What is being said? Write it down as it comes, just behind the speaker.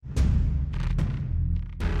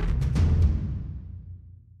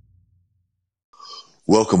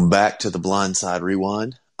Welcome back to the Blindside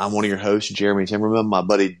Rewind. I'm one of your hosts, Jeremy Timmerman. My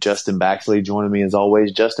buddy Justin Baxley joining me as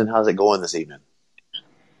always. Justin, how's it going this evening?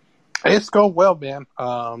 It's going well, man.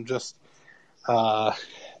 Just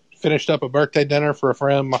finished up a birthday dinner for a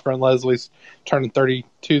friend. My friend Leslie's turning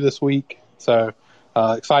 32 this week, so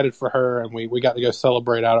excited for her. And we got to go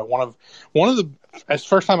celebrate out at one of the. It's the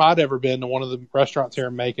first time I'd ever been to one of the restaurants here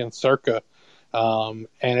in Macon, Circa. And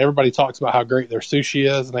everybody talks about how great their sushi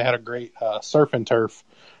is, and they had a great surf and turf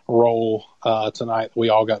roll tonight. We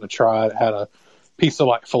all got to try it. Had a piece of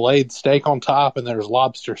like filleted steak on top, and there's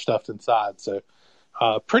lobster stuffed inside. So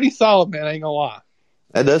pretty solid, man. I ain't gonna lie.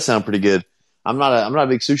 That does sound pretty good. I'm not a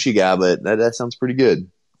big sushi guy, but that sounds pretty good.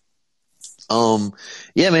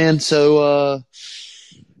 Yeah, man. So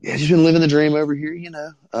just been living the dream over here,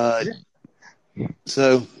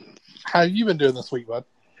 So how have you been doing this week, bud?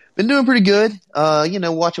 Been doing pretty good.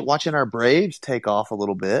 Watching our Braves take off a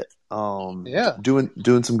little bit.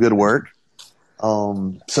 Doing some good work.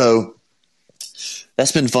 So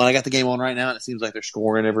that's been fun. I got the game on right now, and it seems like they're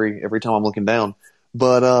scoring every time I'm looking down.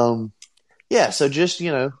 But so just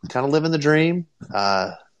kind of living the dream.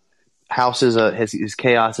 House is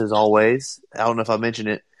chaos as always. I don't know if I mentioned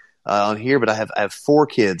it on here, but I have 4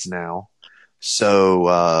 kids now.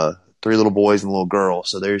 So 3 little boys and a little girl.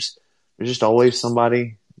 So there's just always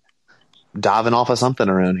somebody diving off of something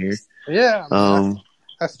around here. Yeah,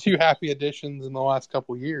 that's 2 happy additions in the last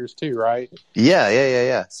couple of years too, right?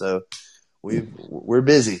 Yeah. So we're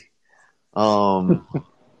busy.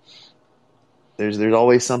 There's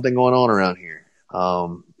always something going on around here.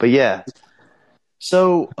 But yeah.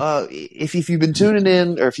 So if you've been tuning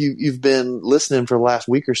in, or if you've been listening for the last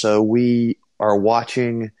week or so, we are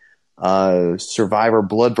watching Survivor: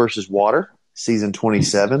 Blood versus Water, season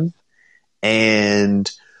 27, and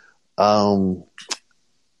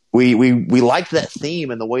we liked that theme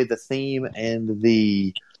and the way the theme and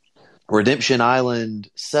the Redemption Island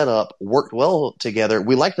setup worked well together.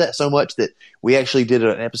 We liked that so much that we actually did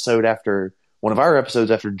one of our episodes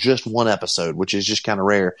after just one episode, which is just kind of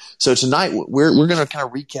rare. So tonight we're going to kind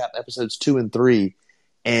of recap episodes 2 and 3.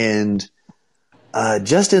 And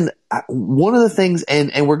Justin, one of the things,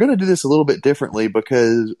 and we're going to do this a little bit differently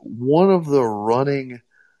because one of the running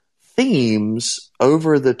themes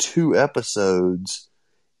over the 2 episodes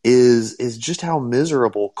is just how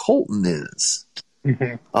miserable Colton is.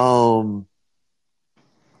 Mm-hmm.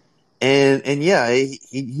 And yeah,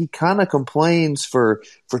 he kind of complains for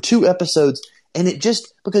 2 episodes, and it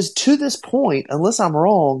just because to this point, unless I'm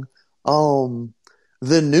wrong, the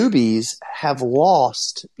newbies have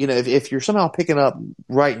lost. If you're somehow picking up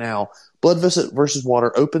right now, Blood versus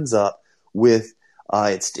Water opens up with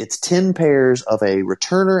it's 10 pairs of a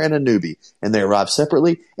returner and a newbie, and they arrive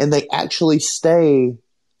separately, and they actually stay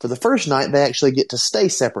for the first night. They actually get to stay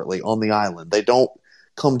separately on the island. They don't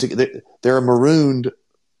come together. They're a marooned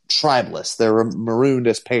tribeless. They're marooned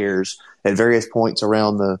as pairs at various points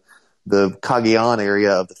around the Cagayan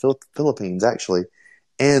area of the Philippines, actually.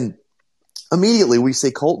 And immediately we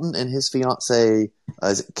see Colton and his fiance,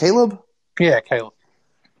 is it Caleb? Yeah, Caleb.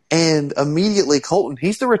 And immediately Colton,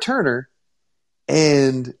 he's the returner,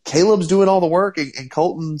 and Caleb's doing all the work, and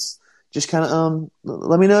Colton's just kind of,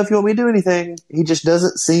 let me know if you want me to do anything. He just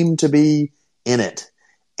doesn't seem to be in it.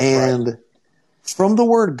 And from the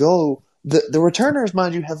word go, the returners,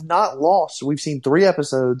 mind you, have not lost. We've seen 3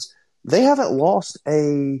 episodes. They haven't lost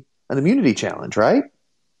an immunity challenge, right?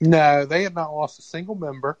 No, they have not lost a single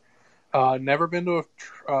member. Never been to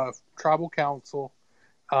a tribal council.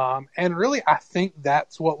 And really, I think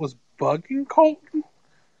that's what was bugging Colton.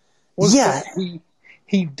 That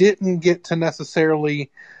he didn't get to necessarily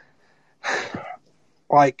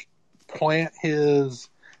plant his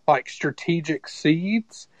strategic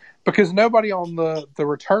seeds, because nobody on the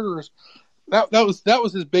returners, that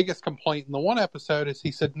was his biggest complaint in the one episode, is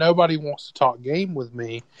he said nobody wants to talk game with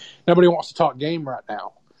me. Nobody wants to talk game right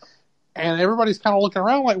now. And everybody's kind of looking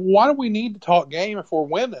around like, why do we need to talk game if we're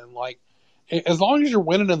winning? Like, as long as you're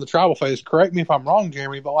winning in the tribal phase, correct me if I'm wrong,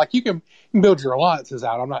 Jeremy, but you can build your alliances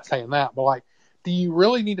out. I'm not saying that, but do you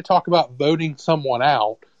really need to talk about voting someone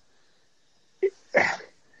out?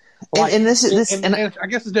 And I guess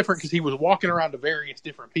it's different because he was walking around to various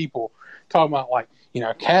different people talking about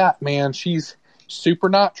Kat, man, she's super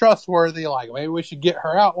not trustworthy. Maybe we should get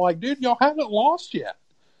her out. Dude, y'all haven't lost yet.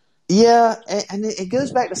 Yeah, and it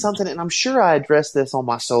goes back to something, and I'm sure I addressed this on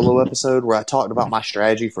my solo episode where I talked about my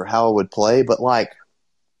strategy for how I would play, but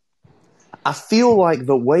I feel like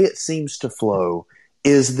the way it seems to flow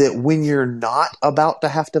is that when you're not about to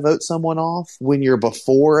have to vote someone off, when you're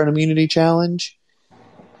before an immunity challenge,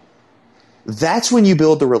 that's when you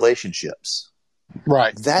build the relationships.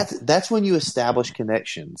 Right. That's when you establish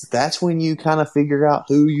connections. That's when you kind of figure out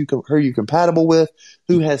who you're compatible with,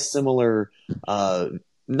 who has similar,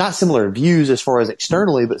 not similar views as far as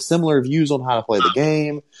externally, but similar views on how to play the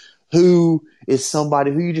game. Who is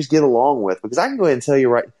somebody who you just get along with? Because I can go ahead and tell you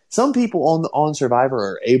right, some people on Survivor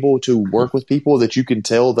are able to work with people that you can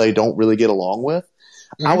tell they don't really get along with.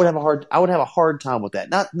 Mm-hmm. I would have a hard time with that.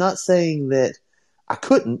 Not saying that I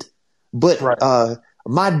couldn't, but Right.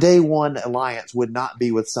 My day one alliance would not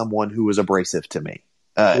be with someone who was abrasive to me.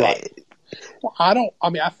 Right. Well,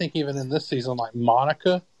 I think even in this season, like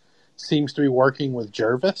Monica seems to be working with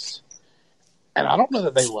Jervis, and I don't know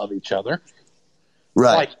that they love each other.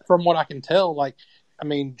 Right. Like, from what I can tell,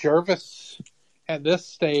 Jervis at this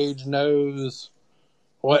stage knows.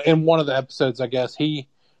 Well, in one of the episodes, I guess he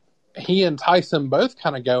and Tyson both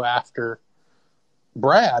kind of go after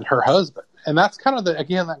Brad, her husband, and that's kind of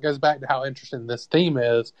that goes back to how interesting this theme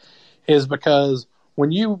is because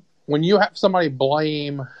when you have somebody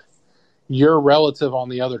blame your relative on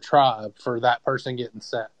the other tribe for that person getting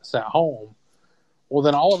sent home, well,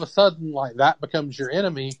 then all of a sudden, like, that becomes your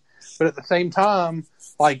enemy. But at the same time,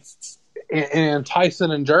 like in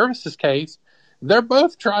Tyson and Jervis's case, they're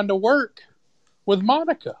both trying to work with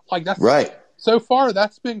Monica. Like, that's right. So far,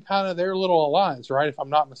 that's been kind of their little alliance, right? If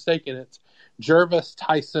I'm not mistaken, it's Jervis,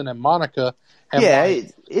 Tyson, and Monica. And yeah,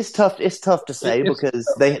 it's tough. It's tough to say because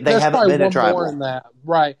they haven't been a tribal. More in that,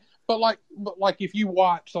 right? But if you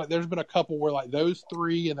watch, like, there's been a couple where, like, those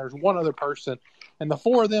three and there's one other person, and the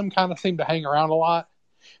four of them kind of seem to hang around a lot.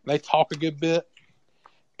 They talk a good bit,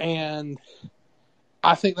 and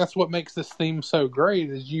I think that's what makes this theme so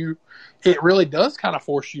great. It really does kind of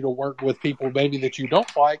force you to work with people maybe that you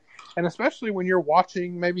don't like, and especially when you're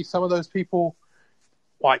watching maybe some of those people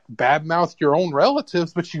like badmouth your own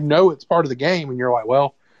relatives, but you know it's part of the game, and you're like,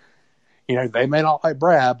 well, they may not like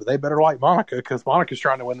Brad, but they better like Monica because Monica's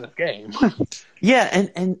trying to win this game. Yeah,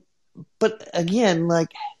 but again,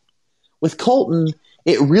 like with Colton,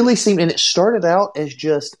 it really seemed, and it started out as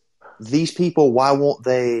just these people. Why don't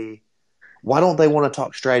they want to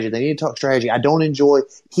talk strategy? They need to talk strategy. I don't enjoy.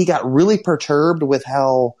 He got really perturbed with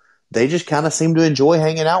how they just kind of seemed to enjoy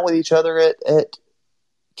hanging out with each other at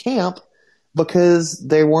camp because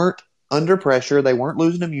they weren't under pressure. They weren't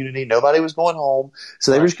losing immunity. Nobody was going home.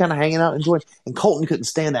 So they were just kind of hanging out and enjoying. And Colton couldn't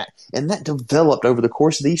stand that. And that developed over the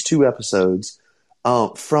course of these two episodes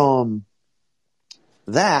from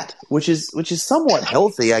that, which is somewhat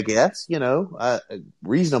healthy, I guess,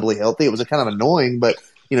 reasonably healthy. It was kind of annoying, but,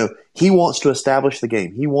 he wants to establish the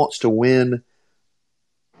game. He wants to win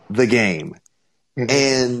the game. Mm-hmm.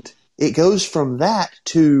 And it goes from that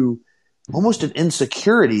to almost an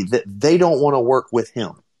insecurity that they don't want to work with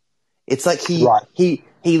him. It's like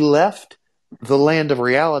he left the land of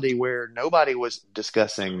reality where nobody was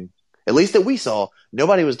discussing, at least that we saw,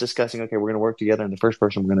 nobody was discussing, okay, we're going to work together, and the first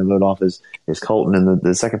person we're going to vote off is Colton, and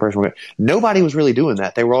the second person nobody was really doing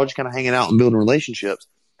that. They were all just kind of hanging out and building relationships.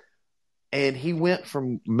 And he went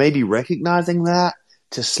from maybe recognizing that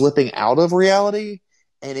to slipping out of reality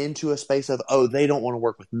and into a space of, oh, they don't want to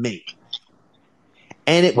work with me.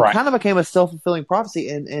 And it kind of became a self-fulfilling prophecy.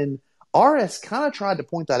 And RS kind of tried to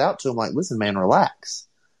point that out to him, like, listen, man, relax.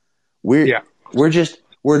 We're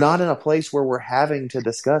not in a place where we're having to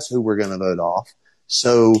discuss who we're going to vote off.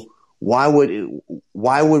 So why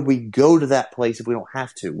would we go to that place if we don't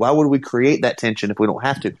have to? Why would we create that tension if we don't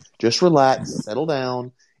have to? Just relax, settle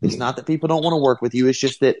down. It's not that people don't want to work with you. It's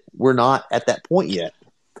just that we're not at that point yet.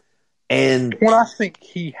 And I think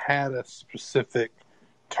he had a specific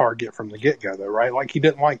target from the get-go, though, right? Like, he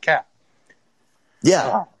didn't like Kat.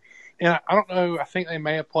 Yeah. And I don't know. I think they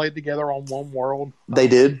may have played together on One World. They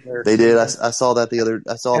did. They did. I saw that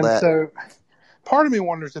that. So part of me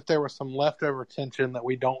wonders if there was some leftover tension that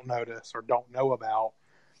we don't notice or don't know about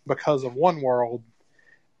because of One World.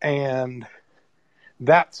 And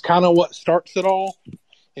that's kind of what starts it all,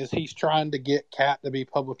 is he's trying to get Kat to be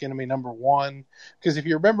public enemy number one. Because if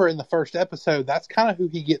you remember in the first episode, that's kind of who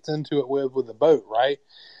he gets into it with the boat, right?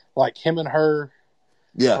 Like, him and her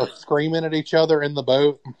are screaming at each other in the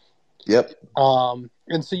boat. Yep. And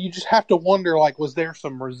so you just have to wonder, like, was there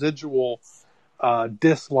some residual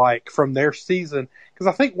dislike from their season? Because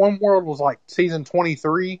I think One World was like season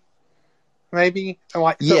 23, maybe. And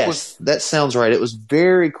like, so yes, that sounds right. It was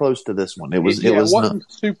very close to this one. It wasn't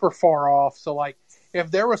super far off. So, like, if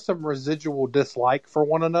there was some residual dislike for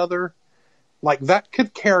one another, like, that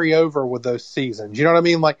could carry over with those seasons. You know what I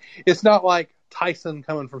mean? Like, it's not like Tyson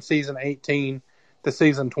coming from season 18 to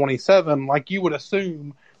season 27. Like, you would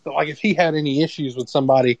assume that, like, if he had any issues with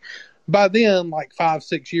somebody, by then, like,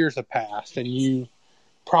 5-6 years have passed, and you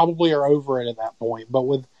probably are over it at that point. But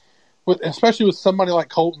with especially with somebody like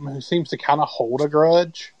Colton who seems to kind of hold a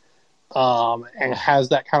grudge, and has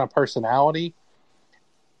that kind of personality.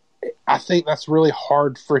 I think that's really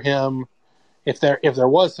hard for him if there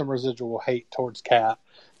was some residual hate towards Kat.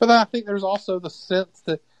 But then I think there's also the sense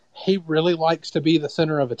that he really likes to be the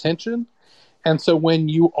center of attention. And so when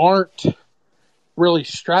you aren't really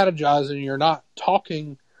strategizing, you're not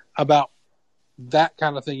talking about that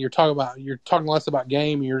kind of thing. You're talking less about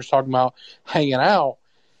game. You're just talking about hanging out.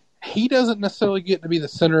 He doesn't necessarily get to be the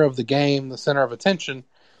center of the game, the center of attention.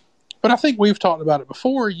 But I think we've talked about it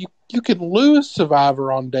before. You can lose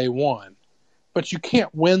Survivor on day one, but you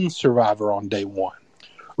can't win Survivor on day one.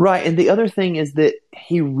 Right, and the other thing is that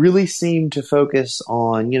he really seemed to focus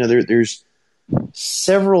on, there's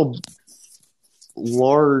several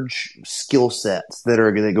large skill sets that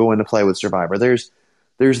are going to go into play with Survivor. There's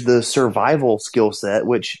the survival skill set,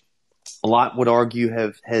 which a lot would argue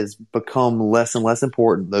has become less and less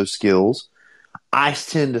important, those skills. I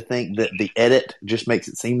tend to think that the edit just makes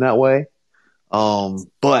it seem that way.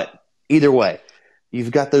 But either way,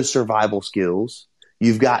 you've got those survival skills.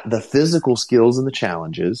 You've got the physical skills and the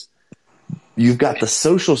challenges. You've got the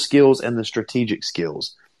social skills and the strategic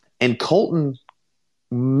skills. And Colton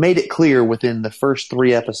made it clear within the first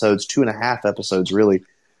 3 episodes, 2.5 episodes, really,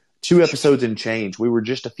 2 episodes and change. We were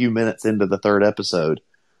just a few minutes into the 3rd episode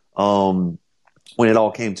when it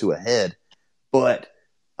all came to a head. But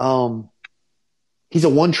he's a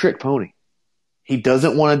one-trick pony. He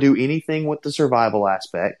doesn't want to do anything with the survival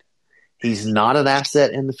aspect. He's not an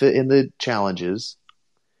asset in the challenges.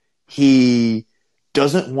 He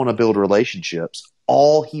doesn't want to build relationships.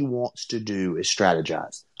 All he wants to do is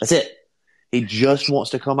strategize. That's it. He just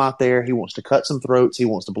wants to come out there. He wants to cut some throats. He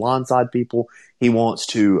wants to blindside people. He wants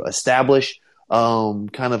to establish kind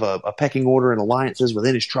of a pecking order and alliances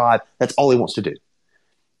within his tribe. That's all he wants to do.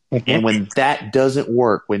 Mm-hmm. And when that doesn't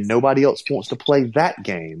work, when nobody else wants to play that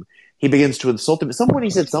game, he begins to insult him. At some point, he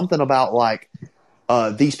said something about like,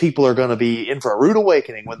 these people are going to be in for a rude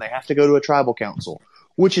awakening when they have to go to a tribal council,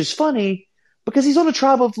 which is funny because he's on a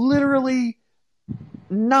tribe of literally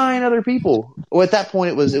 9 other people. Well, at that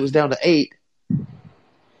point, it was down to 8. It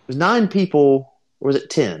was 9 people, or was it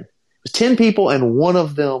 10? It was 10 people, and one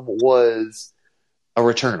of them was a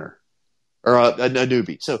returner or a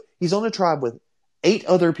newbie. So he's on a tribe with 8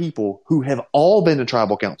 other people who have all been to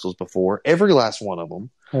tribal councils before, every last one of them.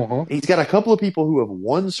 Uh-huh. He's got a couple of people who have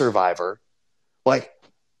won Survivor. Like,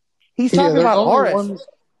 he's talking about Aris.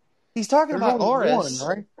 He's talking about Aris.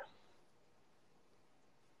 Right?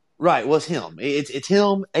 Right, well, it's him. It's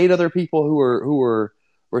him, 8 other people who are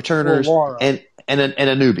returners, and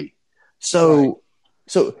a newbie. So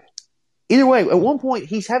either way, at one point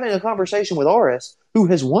he's having a conversation with Aris, who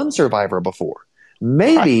has won Survivor before.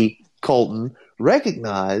 Maybe Colton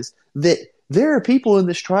recognized that there are people in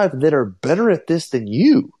this tribe that are better at this than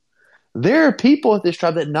you. There are people at this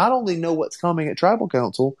tribe that not only know what's coming at tribal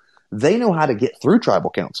council, they know how to get through tribal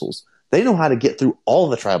councils. They know how to get through all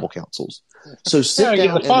the tribal councils. So sit down.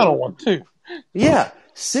 Get the final one too. Yeah,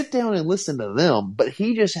 sit down and listen to them. But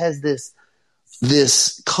he just has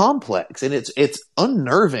this complex, and it's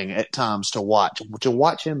unnerving at times to watch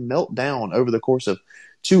him melt down over the course of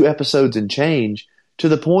 2 episodes and change, to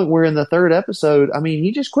the point where in the 3rd episode, I mean,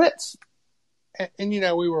 he just quits. And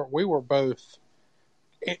we were both.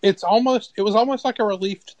 It was almost like a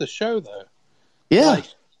relief to the show, though. Yeah, like,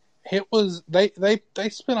 it was. They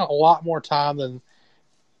spent a lot more time than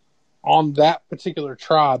on that particular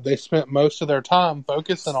tribe. They spent most of their time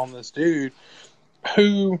focusing on this dude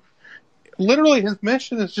who literally his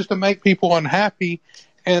mission is just to make people unhappy,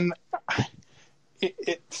 and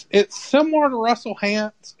it's similar to Russell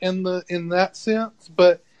Hantz in that sense,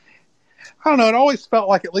 but I don't know. It always felt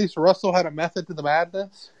like at least Russell had a method to the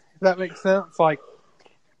madness. If that makes sense,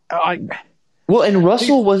 well, and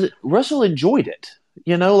Russell enjoyed it.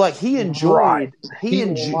 Like he enjoyed. Right. He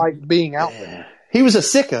liked being out there. He was a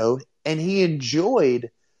sicko, and he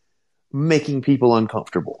enjoyed making people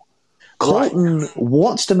uncomfortable. Colton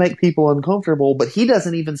wants to make people uncomfortable, but he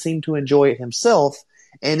doesn't even seem to enjoy it himself.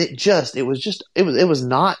 And it was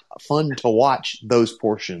not fun to watch those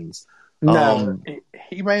portions. No,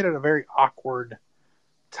 he made it a very awkward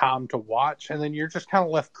time to watch, and then you're just kind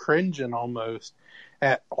of left cringing almost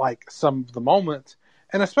at like some of the moments,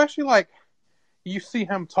 and especially like you see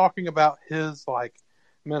him talking about his like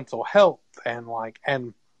mental health and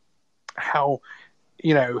how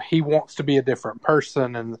he wants to be a different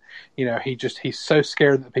person, and he's so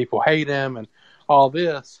scared that people hate him and all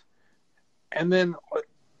this, and then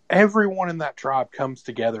everyone in that tribe comes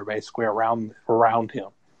together basically around him.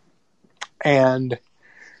 And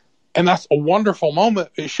And that's a wonderful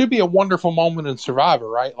moment. It should be a wonderful moment in Survivor,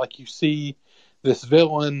 right? Like you see this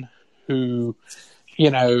villain who,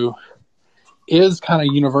 is kind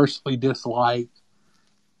of universally disliked.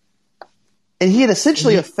 And he had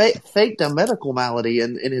essentially faked a medical malady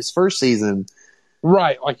in his first season.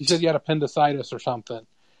 Right. Like you said, he had appendicitis or something.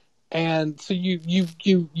 And so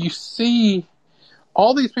you see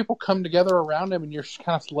all these people come together around him, and you're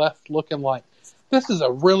kind of left looking like this is a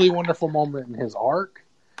really wonderful moment in his arc.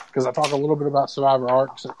 Because I talked a little bit about Survivor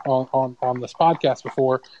arcs on this podcast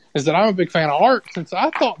before, is that I'm a big fan of arcs, and so I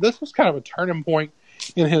thought this was kind of a turning point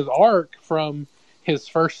in his arc from his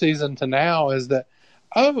first season to now, is that,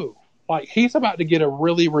 like he's about to get a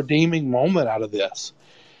really redeeming moment out of this.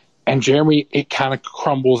 And Jeremy, it kind of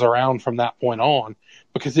crumbles around from that point on,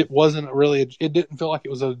 because it didn't feel like it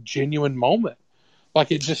was a genuine moment.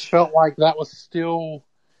 Like it just felt like that was still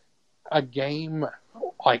a game,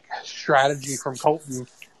 like strategy from Colton,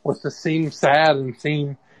 was to seem sad and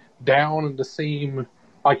seem down and to seem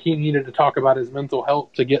like he needed to talk about his mental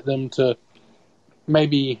health to get them to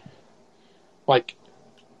maybe like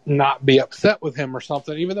not be upset with him or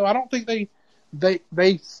something, even though I don't think they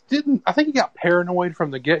didn't. I think he got paranoid from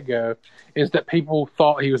the get-go, is that people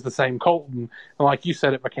thought he was the same Colton, and like you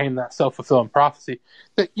said, it became that self-fulfilling prophecy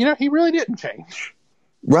that he really didn't change.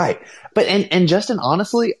 Right. But and Justin,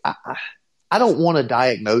 honestly, I don't want to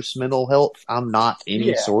diagnose mental health. I'm not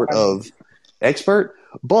any sort of expert,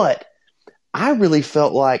 but I really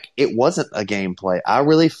felt like it wasn't a gameplay. I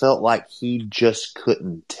really felt like he just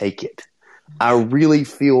couldn't take it. I really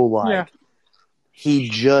feel like he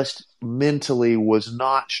just mentally was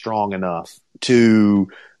not strong enough to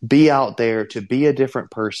be out there, to be a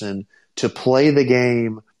different person, to play the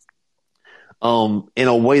game in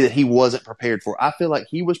a way that he wasn't prepared for. I feel like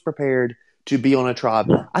he was prepared to be on a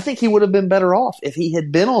tribe. I think he would have been better off if he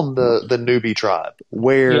had been on the newbie tribe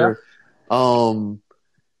where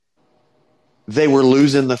they were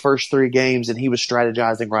losing the first 3 games and he was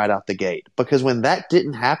strategizing right out the gate. Because when that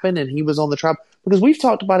didn't happen and he was on the tribe, because we've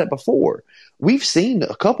talked about it before, we've seen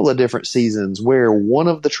a couple of different seasons where one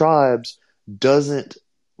of the tribes doesn't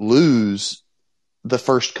lose the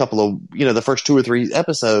first couple of, the first 2 or 3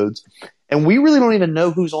 episodes, and we really don't even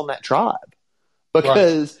know who's on that tribe.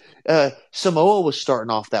 Because Samoa was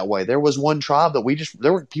starting off that way. There was one tribe that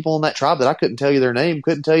there were people on that tribe that I couldn't tell you their name,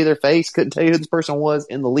 couldn't tell you their face, couldn't tell you who this person was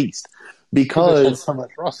in the least. Because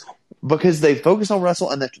they focused on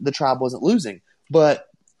Russell and the tribe wasn't losing. But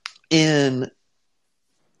in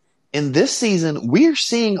this season, we're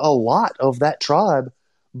seeing a lot of that tribe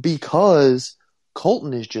because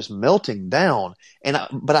Colton is just melting down.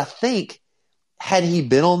 But I think had he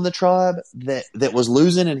been on the tribe that was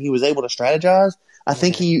losing and he was able to strategize, I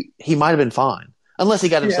think he might have been fine. Unless he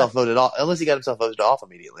got himself voted off. Unless he got himself voted off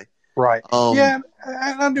immediately. Right. And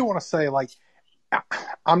I do want to say, like,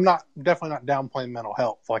 I'm definitely not downplaying mental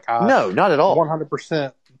health. Like, no, not at all.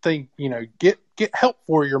 100% think, get help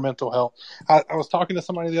for your mental health. I was talking to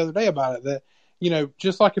somebody the other day about it that,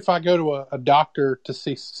 just like if I go to a doctor to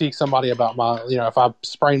see somebody about my, if I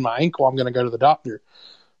sprain my ankle, I'm going to go to the doctor.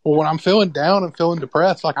 Well, when I'm feeling down and feeling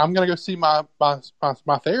depressed, like I'm going to go see my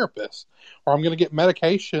therapist, or I'm going to get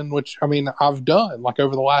medication, which I've done like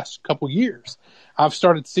over the last couple years. I've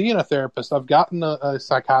started seeing a therapist. I've gotten a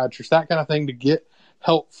psychiatrist, that kind of thing, to get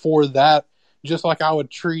help for that, just like I would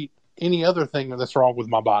treat any other thing that's wrong with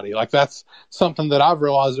my body. Like that's something that I've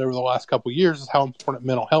realized over the last couple of years is how important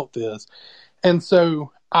mental health is. And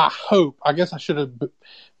so I guess I should have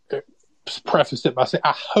prefaced it by saying,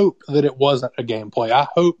 I hope that it wasn't a gameplay. I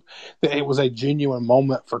hope that it was a genuine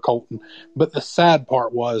moment for Colton. But the sad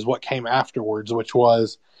part was what came afterwards, which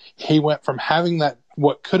was he went from having that,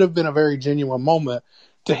 what could have been a very genuine moment,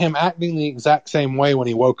 to him acting the exact same way when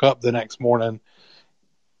he woke up the next morning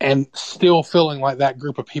and still feeling like that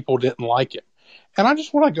group of people didn't like it. And I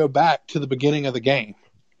just want to go back to the beginning of the game.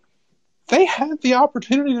 They had the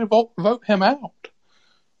opportunity to vote him out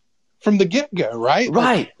from the get-go, right?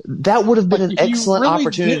 Right. That would have been an excellent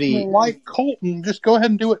opportunity. Didn't like Colton, just go ahead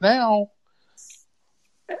and do it now.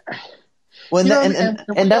 Well,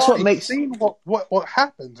 and that's what makes what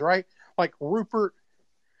happens, right? Like Rupert,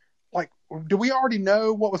 like, do we already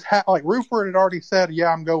know what was like Rupert had already said,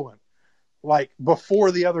 "Yeah, I'm going," like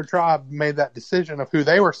before the other tribe made that decision of who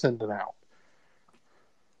they were sending out.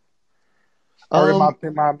 Or am I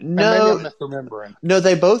maybe I'm misremembering? No,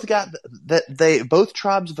 they both got that. Both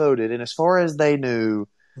tribes voted, and as far as they knew,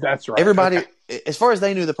 that's right. Everybody, as far as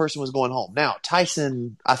they knew, the person was going home. Now,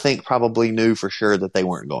 Tyson, I think, probably knew for sure that they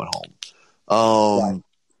weren't going home. Right.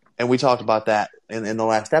 And we talked about that in the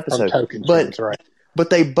last episode. But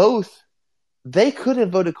they could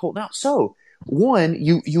have voted Colton out. So one,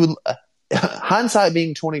 you hindsight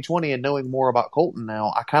being 2020 and knowing more about Colton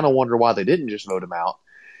now, I kind of wonder why they didn't just vote him out.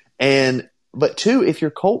 But two, if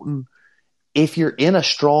you're Colton, if you're in a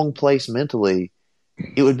strong place mentally,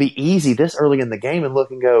 it would be easy this early in the game and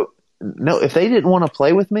look and go, no, if they didn't want to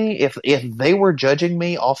play with me, if they were judging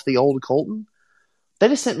me off the old Colton, they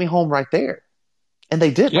just sent me home right there. And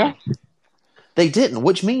they didn't. Yeah. They didn't,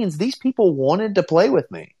 which means these people wanted to play with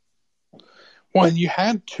me. Well, and you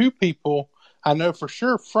had two people, I know for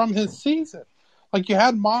sure, from his season. Like, you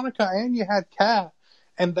had Monica and you had Kat,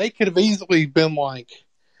 and they could have easily been like,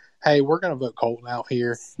 hey, we're going to vote Colton out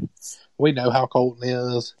here. We know how Colton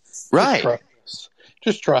is. Right.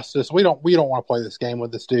 Just trust us. We don't want to play this game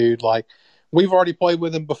with this dude. Like, we've already played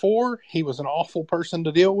with him before. He was an awful person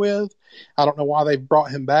to deal with. I don't know why they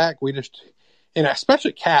brought him back. And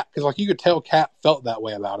especially Kat, because like you could tell Kat felt that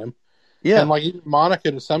way about him. Yeah. And like even Monica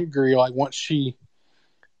to some degree, like once she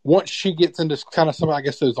gets into kind of some, I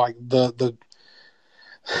guess those like the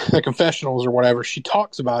confessionals or whatever, she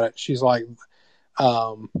talks about it. She's like,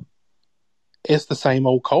 it's the same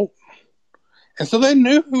old Colt. And so they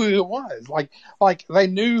knew who it was. Like they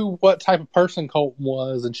knew what type of person Colton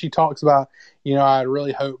was. And she talks about, I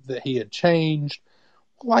really hoped that he had changed.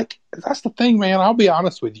 Like, that's the thing, man. I'll be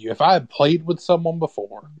honest with you. If I had played with someone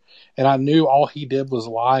before and I knew all he did was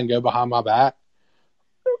lie and go behind my back,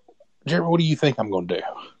 Jeremy, what do you think I'm going to do?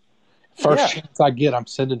 First chance I get, I'm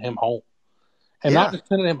sending him home. And not just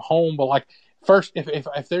sending him home, but like, first,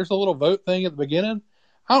 if there's a little vote thing at the beginning,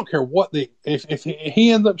 I don't care what if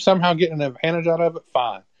he ends up somehow getting an advantage out of it,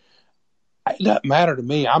 fine. It doesn't matter to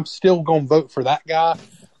me. I'm still going to vote for that guy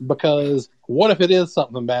because what if it is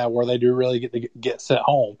something bad where they do really get sent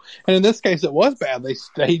home? And in this case, it was bad.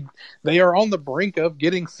 They are on the brink of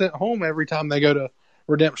getting sent home every time they go to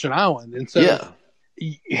Redemption Island. And so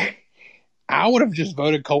I would have just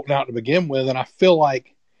voted Colton out to begin with. And I feel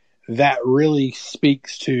like that really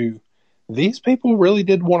speaks to these people really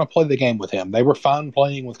did want to play the game with him. They were fine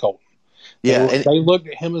playing with Colton. They looked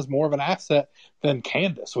at him as more of an asset than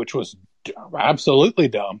Candace, which was absolutely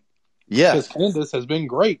dumb. Yeah. Because Candace has been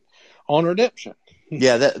great on Redemption.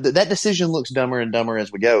 Yeah, that decision looks dumber and dumber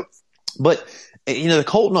as we go. But, the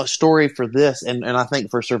Colton story for this, and I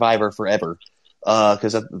think for Survivor forever,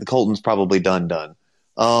 because the Colton's probably done. Done.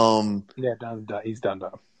 He's done.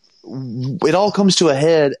 It all comes to a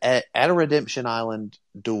head at a Redemption Island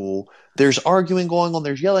duel. There's arguing going on.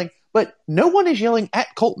 There's yelling. But no one is yelling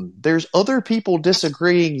at Colton. There's other people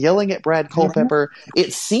disagreeing, yelling at Brad Culpepper. Mm-hmm.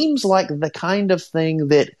 It seems like the kind of thing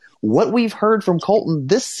that what we've heard from Colton,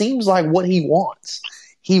 this seems like what he wants.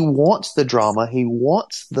 He wants the drama. He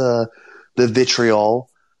wants the vitriol.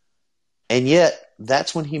 And yet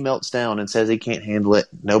that's when he melts down and says he can't handle it.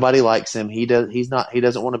 Nobody likes him. He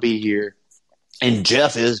doesn't want to be here. And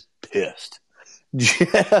Jeff is pissed.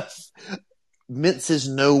 Jeff minces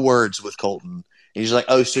no words with Colton. He's like,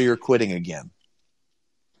 oh, so you're quitting again.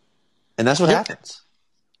 And that's what happens.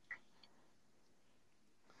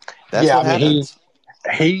 That's what happens.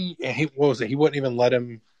 He what was it? He wouldn't even let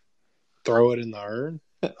him throw it in the urn.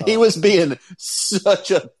 He was being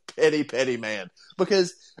such a petty man.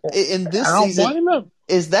 Because in this season,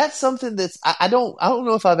 is that something that's I don't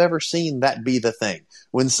know if I've ever seen that be the thing.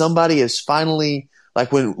 When somebody is finally,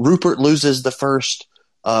 like when Rupert loses the first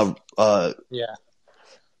the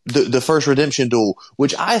first Redemption duel,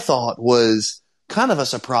 which I thought was kind of a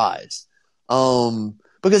surprise.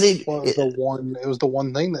 Because it was the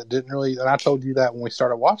one thing that didn't really, and I told you that when we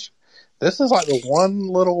started watching. This is like the one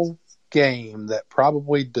little game that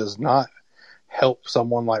probably does not help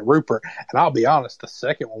someone like Rupert. And I'll be honest, the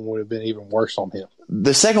second one would have been even worse on him.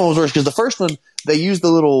 The second one was worse because the first one, they used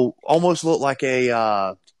the little, almost looked like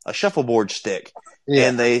a shuffleboard stick. Yeah.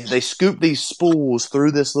 And they scoop these spools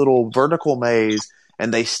through this little vertical maze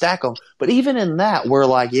and they stack them. But even in that, we're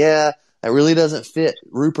like, that really doesn't fit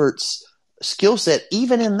Rupert's skill set.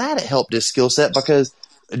 Even in that, it helped his skill set because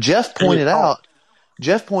Jeff pointed out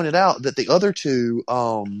that the other two,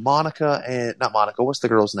 Monica and not Monica, what's the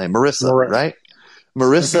girl's name? Marissa, right?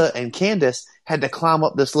 Marissa and Candace had to climb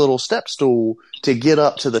up this little step stool to get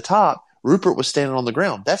up to the top. Rupert was standing on the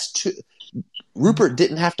ground. Rupert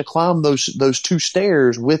didn't have to climb those two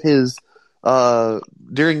stairs with his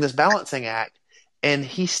during this balancing act, and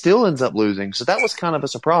he still ends up losing. So that was kind of a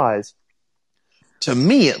surprise to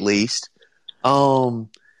me, at least.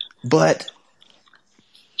 But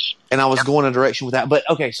I was going a direction with that. But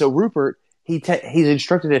okay, so Rupert, he's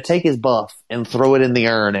instructed to take his buff and throw it in the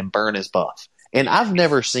urn and burn his buff. And I've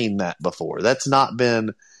never seen that before. That's not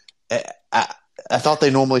been. I thought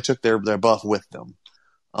they normally took their buff with them.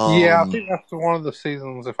 I think that's one of the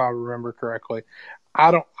seasons, if I remember correctly.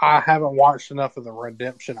 I haven't watched enough of the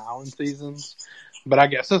Redemption Island seasons, but I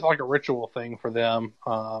guess it's like a ritual thing for them.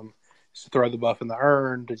 To throw the buff in the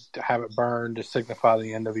urn, to have it burn, to signify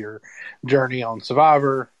the end of your journey on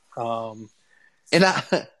Survivor. And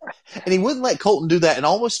and he wouldn't let Colton do that. And I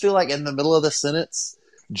almost feel like in the middle of the sentence,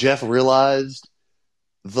 Jeff realized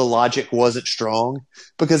the logic wasn't strong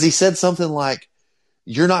because he said something like,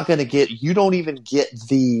 you don't even get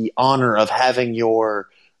the honor of having your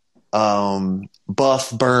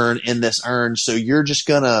buff burn in this urn. So you're just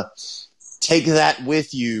going to take that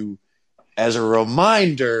with you as a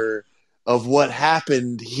reminder of what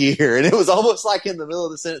happened here. And it was almost like in the middle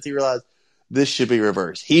of the sentence, he realized this should be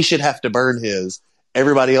reversed. He should have to burn his.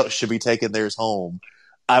 Everybody else should be taking theirs home.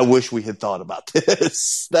 I wish we had thought about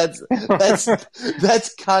this. That's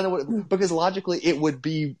kind of what, because logically it would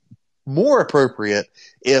be more appropriate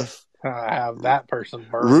if have that person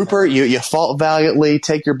burn. Rupert, you fought valiantly,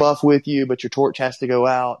 take your buff with you, but your torch has to go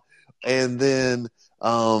out, and then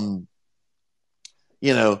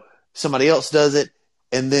somebody else does it,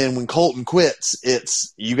 and then when Colton quits,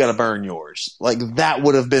 it's you got to burn yours. Like that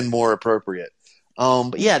would have been more appropriate.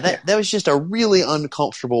 But that was just a really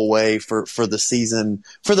uncomfortable way for the season,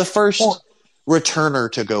 for the first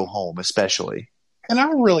returner to go home, especially. And I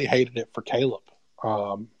really hated it for Caleb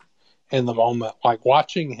in the moment, like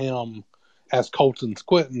watching him as Colton's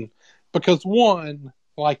quitting, because one,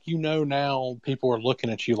 like, now people are looking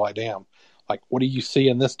at you like, damn, like, what do you see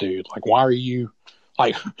in this dude? Like, why are you,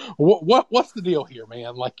 like, what's the deal here,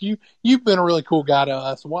 man? Like, you've been a really cool guy to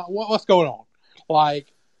us. What's going on?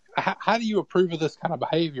 Like, how do you approve of this kind of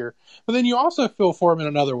behavior? But then you also feel for him in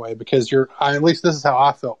another way, because at least this is how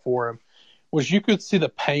I felt for him, was you could see the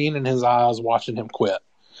pain in his eyes watching him quit,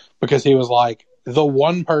 because he was like, the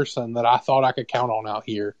one person that I thought I could count on out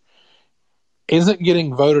here isn't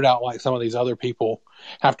getting voted out like some of these other people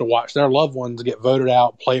have to watch their loved ones get voted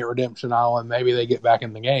out, play at Redemption Island, maybe they get back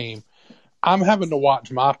in the game. I'm having to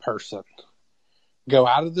watch my person go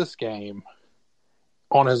out of this game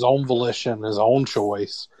on his own volition, his own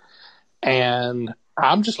choice, and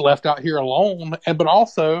I'm just left out here alone. But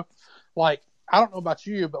also, like, I don't know about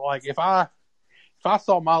you, but like if I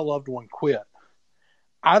saw my loved one quit,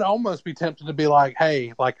 I'd almost be tempted to be like,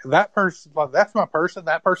 hey, like that person, like that's my person.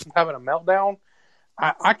 That person's having a meltdown.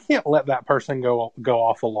 I can't let that person go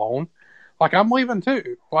off alone. Like, I'm leaving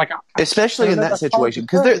too. Like, especially in that situation,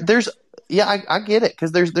 because I get it,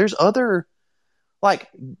 because there's other, like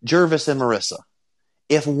Jervis and Marissa.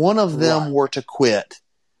 If one of them were to quit,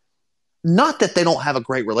 not that they don't have a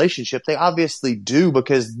great relationship, they obviously do,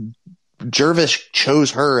 because Jervis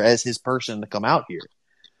chose her as his person to come out here.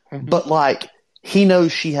 Mm-hmm. But like, he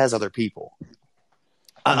knows she has other people.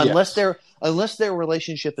 Yes. Unless their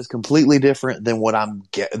relationship is completely different than what I'm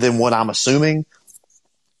assuming.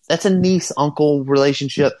 That's a niece uncle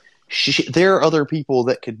relationship. There are other people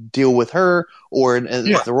that could deal with her, or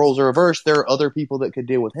if the roles are reversed, there are other people that could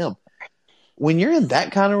deal with him. When you're in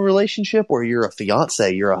that kind of relationship where you're a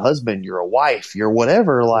fiance, you're a husband, you're a wife, you're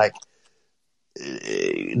whatever, like,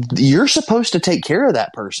 you're supposed to take care of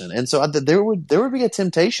that person. And so there would be a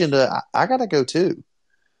temptation to, I got to go too.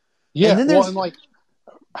 Yeah. And then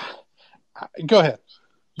go ahead.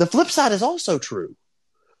 The flip side is also true,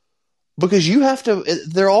 because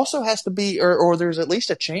there also has to be, or there's at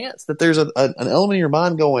least a chance that there's an element in your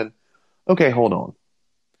mind going, okay, hold on.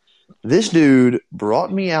 This dude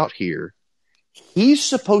brought me out here. He's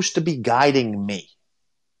supposed to be guiding me.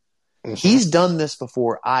 Mm-hmm. He's done this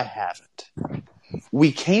before. I haven't.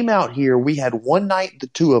 We came out here. We had one night, the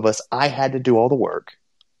two of us. I had to do all the work.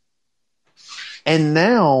 And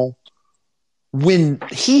now, when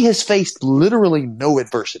he has faced literally no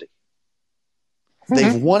adversity,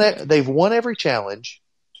 mm-hmm. They've won every challenge.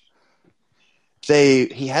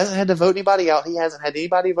 He hasn't had to vote anybody out. He hasn't had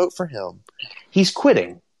anybody vote for him. He's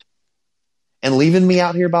quitting and leaving me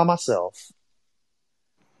out here by myself.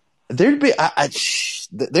 There'd be a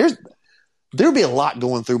lot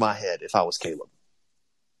going through my head if I was Caleb.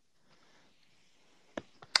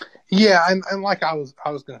 Yeah, and like I was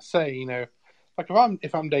gonna say, like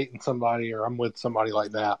if I'm dating somebody or I'm with somebody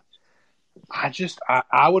like that,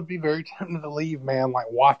 I would be very tempted to leave, man. Like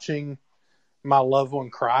watching my loved one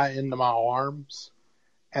cry into my arms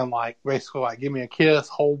and like basically like give me a kiss,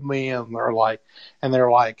 hold me, and they're like,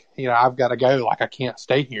 I've got to go, like I can't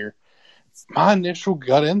stay here. My initial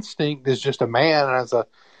gut instinct is just a man,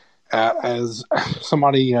 as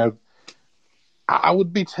somebody, I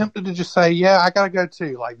would be tempted to just say, yeah, I got to go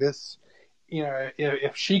too. Like this,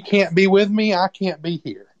 if she can't be with me, I can't be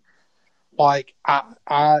here. Like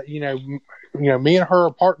me and her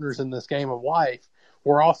are partners in this game of life.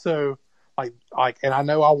 We're also and I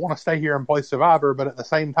know I want to stay here and play Survivor, but at the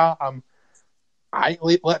same time, I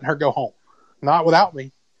ain't letting her go home, not without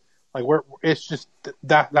me. Like it's just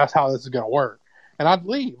that's how this is going to work. And I'd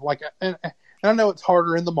leave. And I know it's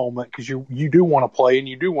harder in the moment because you do want to play and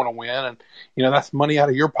you do want to win, and that's money out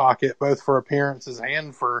of your pocket, both for appearances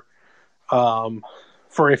and for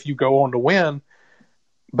if you go on to win.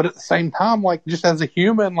 But at the same time, just as a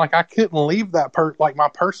human, I couldn't leave that my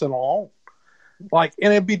person alone. And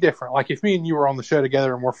it'd be different. If me and you were on the show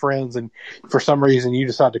together and we're friends, and for some reason you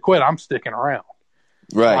decide to quit, I'm sticking around.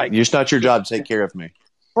 Right. It's not your job to take care of me.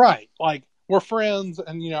 Right. We're friends,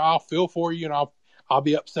 and I'll feel for you, and I'll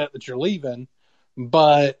be upset that you're leaving.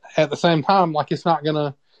 But at the same time, it's not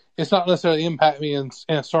necessarily impact me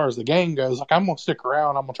as far as the game goes. I'm gonna stick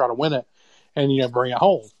around. I'm gonna try to win it, and bring it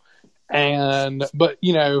home. But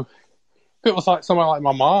if it was somebody like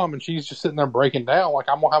my mom and she's just sitting there breaking down,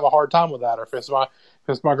 I'm gonna have a hard time with that. Or if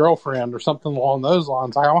it's my girlfriend or something along those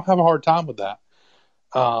lines, I don't have a hard time with that.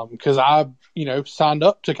 Because I signed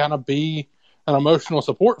up to kind of be an emotional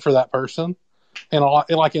support for that person, and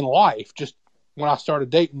in life, just when I started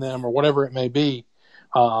dating them or whatever it may be,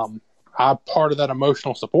 I'm part of that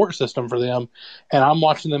emotional support system for them, and I'm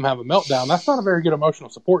watching them have a meltdown. That's not a very good emotional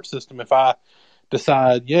support system if I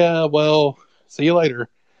decide, yeah, well, see you later.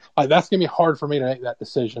 That's going to be hard for me to make that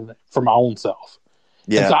decision for my own self.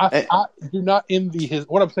 Yeah. And so I do not envy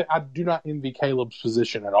I do not envy Caleb's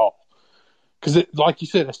position at all. Because like you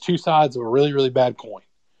said, it's two sides of a really, really bad coin.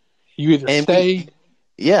 You either stay.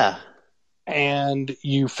 Yeah. And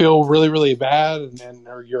you feel really, really bad,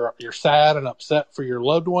 or you're sad and upset for your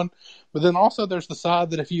loved one. But then also there's the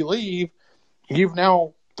side that if you leave, you've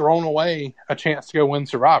now thrown away a chance to go win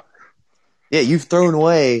Survivor. Yeah, you've thrown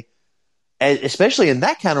away, especially in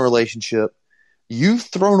that kind of relationship, you've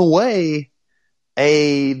thrown away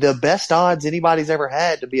the best odds anybody's ever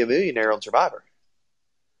had to be a millionaire on Survivor.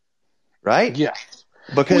 Right? Yeah.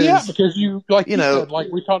 Because you said, like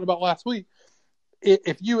we talked about last week,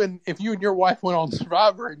 if you and your wife went on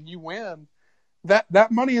Survivor and you win,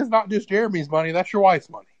 that money is not just Jeremy's money, that's your wife's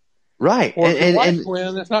money. Right. Or if your wife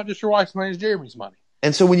wins, it's not just your wife's money, it's Jeremy's money.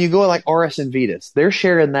 And so when you go like RS and Vetus, they're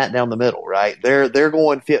sharing that down the middle, right? They're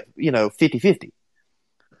going 50-50.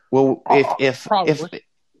 Well, if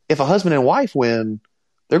a husband and wife win,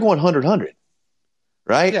 they're going 100-100.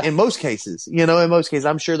 Right? Yeah. In most cases,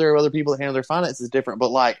 I'm sure there are other people that handle their finances different,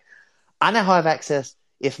 but I now have access.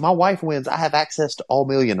 If my wife wins, I have access to all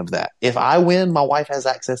million of that. If I win, my wife has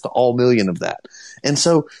access to all million of that. And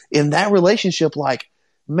so in that relationship,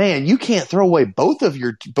 man, you can't throw away both of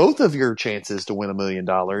your chances to win $1 million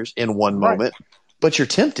in one moment, but you're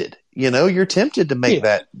tempted. You're tempted to make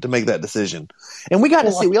that decision. And we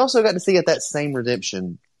also got to see at that same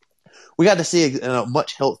redemption. We got to see a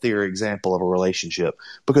much healthier example of a relationship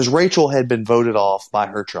because Rachel had been voted off by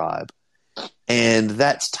her tribe, and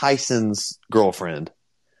that's Tyson's girlfriend.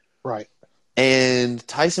 Right. And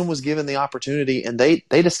Tyson was given the opportunity, and they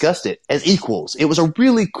discussed it as equals. It was a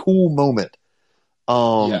really cool moment.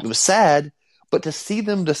 It was sad, but to see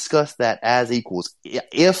them discuss that as equals,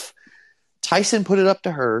 if Tyson put it up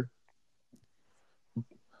to her,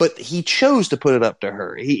 but he chose to put it up to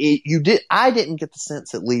her. I didn't get the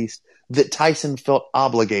sense, at least, that Tyson felt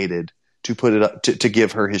obligated to put it up to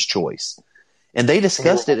give her his choice. And they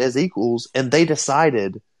discussed it as equals, and they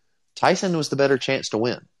decided Tyson was the better chance to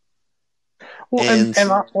win. Well,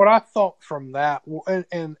 what I thought from that,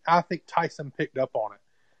 and I think Tyson picked up on it.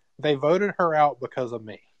 They voted her out because of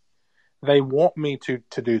me. They want me to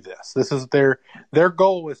do this. This is their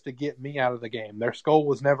goal is to get me out of the game. Their goal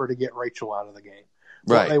was never to get Rachel out of the game.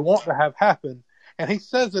 Right. What they want to have happen, and he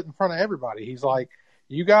says it in front of everybody. He's like,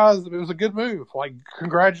 you guys, it was a good move.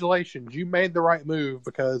 Congratulations. You made the right move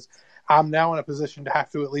because I'm now in a position to have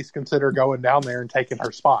to at least consider going down there and taking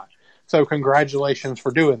her spot. So congratulations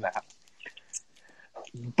for doing that.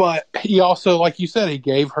 But he also, like you said, he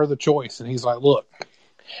gave her the choice. And he's like, look.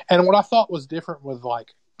 And what I thought was different with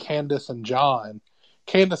Candace and John,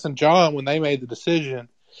 when they made the decision,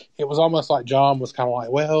 it was almost like John was kind of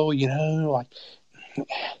like, well,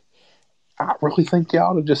 I really think you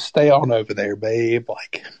ought to just stay on over there, babe.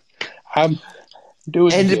 I'm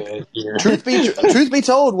doing good here. Truth be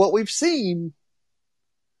told, what we've seen,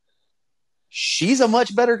 she's a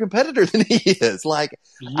much better competitor than he is. I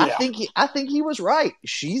think he was right.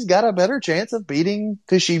 She's got a better chance of beating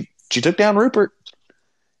because she took down Rupert.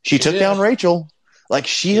 She took down Rachel.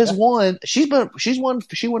 She has won. She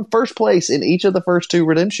won first place in each of the first two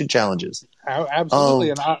redemption challenges. Absolutely.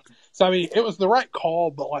 It was the right call,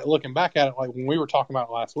 but looking back at it, when we were talking about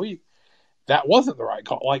it last week, that wasn't the right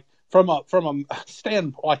call. From a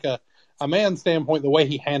stand, a man's standpoint, the way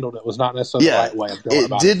he handled it was not necessarily the Yeah, right way of going it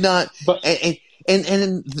about did it. not. But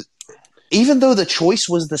And even though the choice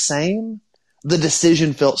was the same, the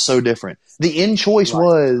decision felt so different. The end choice right,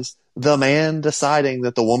 was the man deciding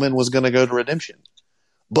that the woman was going to go to redemption.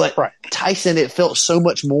 But right, Tyson, it felt so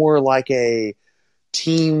much more like a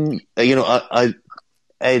team, a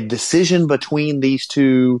decision between these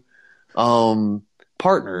two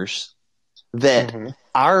partners that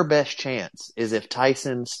our best chance is if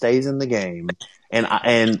Tyson stays in the game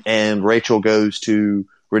and Rachel goes to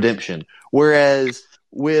redemption. Whereas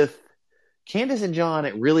with Candace and John,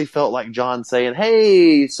 it really felt like John saying,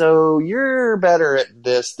 "Hey, so you're better at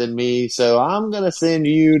this than me, so I'm going to send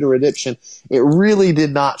you to redemption." It really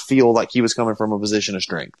did not feel like he was coming from a position of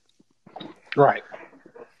strength. right.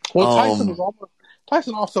 Well, Um,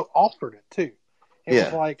 Tyson also offered it too. It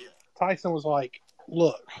was yeah, like Tyson was like,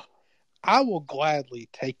 "Look, I will gladly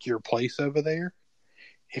take your place over there.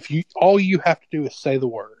 If you all you have to do is say the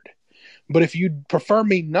word. But if you prefer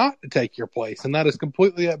me not to take your place, and that is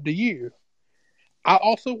completely up to you, I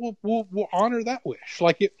also will honor that wish."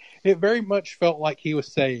 Like it very much felt like he was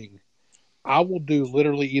saying, "I will do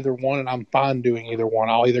literally either one, and I'm fine doing either one.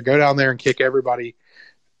 I'll either go down there and kick everybody's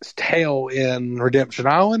tail in Redemption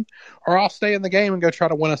Island, or I'll stay in the game and go try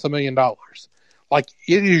to win us $1 million. Like,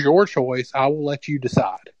 it is your choice. I will let you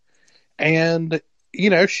decide." And,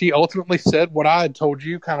 she ultimately said what I had told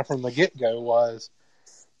you kind of from the get-go was,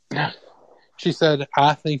 she said,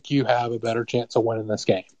 "I think you have a better chance of winning this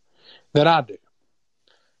game than I do."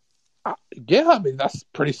 Yeah, I mean, that's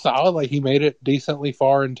pretty solid. Like, he made it decently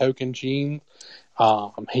far in Tocantins.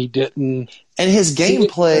 He didn't. and his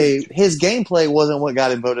gameplay wasn't what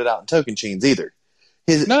got him voted out in Tocantins either.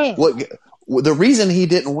 No. The reason he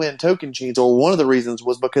didn't win Tocantins, or one of the reasons,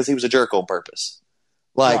 was because he was a jerk on purpose.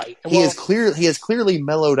 Like Right. he has clearly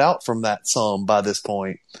mellowed out from that some by this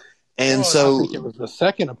point. And I so, think it was the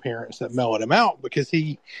second appearance that mellowed him out because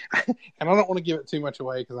he, and I don't want to give it too much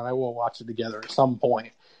away because I know we'll watch it together at some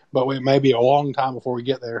point, but it may be a long time before we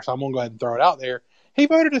get there, so I'm going to go ahead and throw it out there. He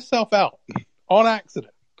voted himself out on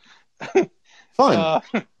accident. fun.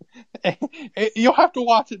 You'll have to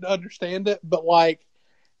watch it to understand it, but like,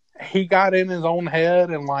 he got in his own head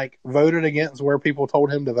and like voted against where people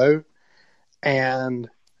told him to vote, and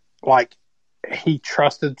like he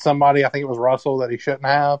trusted somebody, I think it was Russell, that he shouldn't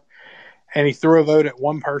have, and he threw a vote at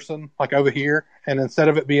one person like over here, and instead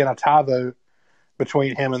of it being a tie vote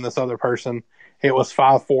between him and this other person, it was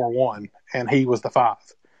 5-4-1, and he was the 5,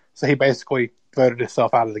 so he basically voted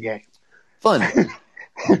himself out of the game. Fun.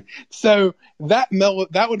 So that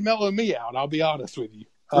would mellow me out, I'll be honest with you.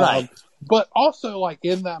 Right. But also, like,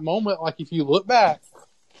 in that moment, like, if you look back,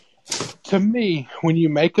 to me, when you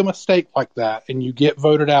make a mistake like that and you get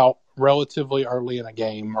voted out relatively early in a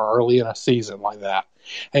game or early in a season like that,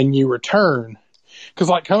 and you return, because,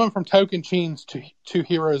 like, coming from Tocantins to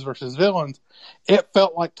Heroes versus Villains, it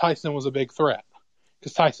felt like Tyson was a big threat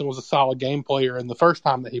because Tyson was a solid game player in the first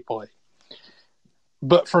time that he played.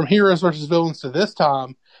 But from Heroes versus Villains to this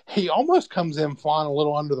time, he almost comes in flying a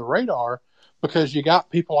little under the radar because you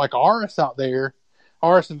got people like Aris out there,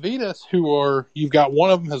 Aris and Vetus, you've got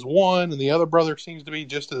one of them has won, and the other brother seems to be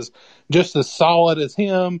just as solid as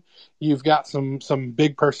him. You've got some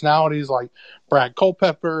big personalities like Brad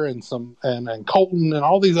Culpepper and Colton and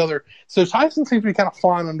all these other. So Tyson seems to be kind of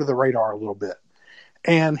flying under the radar a little bit,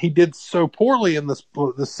 and he did so poorly in this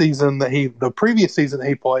season the previous season that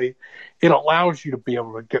he played. It allows you to be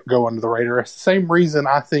able to go under the radar. It's the same reason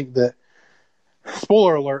I think that,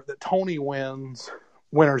 spoiler alert, that Tony wins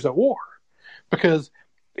Winners at War. Because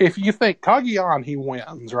if you think Cagayan, he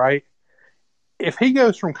wins, right? If he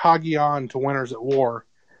goes from Cagayan to Winners at War,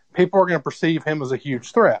 people are going to perceive him as a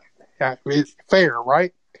huge threat. It's fair,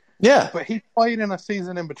 right? Yeah. But he played in a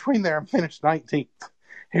season in between there and finished 19th.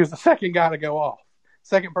 He was the second guy to go off,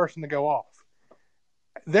 second person to go off.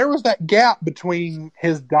 There was that gap between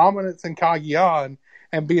his dominance in Cagayan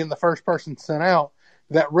and being the first person sent out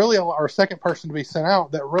or second person to be sent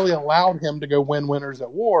out, that really allowed him to go win Winners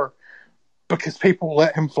at War because people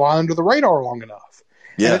let him fly under the radar long enough.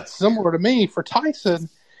 Yeah. And it's similar to me for Tyson.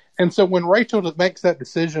 And so when Rachel makes that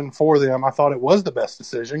decision for them, I thought it was the best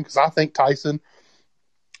decision because I think Tyson,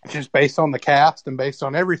 just based on the cast and based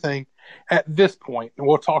on everything at this point, and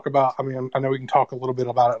we'll talk about, I mean, I know we can talk a little bit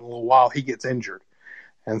about it in a little while, he gets injured.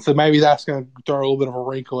 And so maybe that's going to throw a little bit of a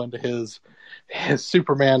wrinkle into his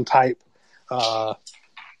Superman type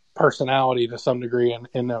personality to some degree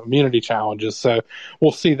in the immunity challenges. So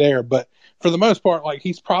we'll see there. But for the most part, like,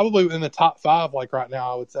 he's probably in the top 5, like right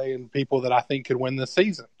now, I would say, in people that I think could win this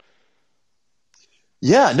season.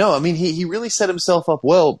 Yeah, no, I mean, he really set himself up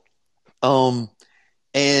well.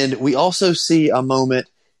 And we also see a moment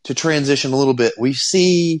to transition a little bit. We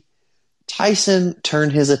see Tyson turn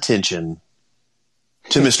his attention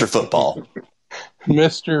to Mr. Football.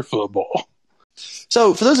 Mr. Football.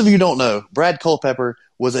 So, for those of you who don't know, Brad Culpepper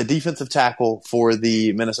was a defensive tackle for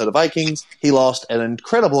the Minnesota Vikings. He lost an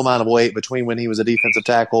incredible amount of weight between when he was a defensive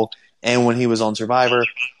tackle and when he was on Survivor.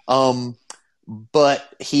 But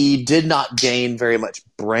he did not gain very much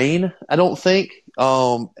brain, I don't think.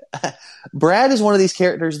 Brad is one of these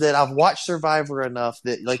characters that I've watched Survivor enough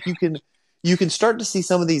that like you can start to see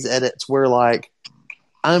some of these edits where like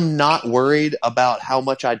I'm not worried about how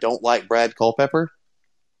much I don't like Brad Culpepper.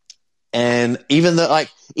 And even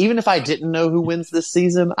if I didn't know who wins this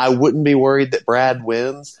season, I wouldn't be worried that Brad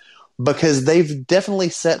wins because they've definitely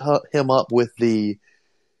set him up with the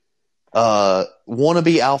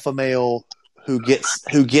wannabe alpha male who gets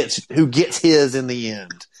his in the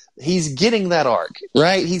end. He's getting that arc,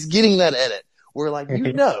 right? He's getting that edit. We're like, in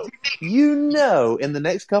the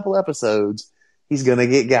next couple episodes, he's gonna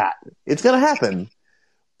get got. It's gonna happen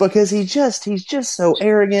because he's just so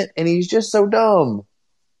arrogant and he's just so dumb.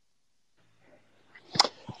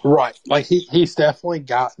 Right. Like he's definitely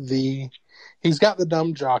got the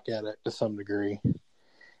dumb jock edit to some degree.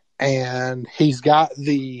 And he's got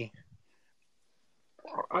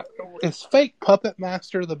is fake puppet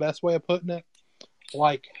master the best way of putting it?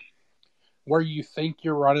 Like where you think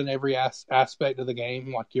you're running every aspect of the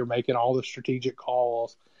game, like you're making all the strategic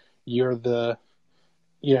calls, you're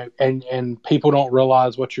and people don't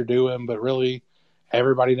realize what you're doing, but really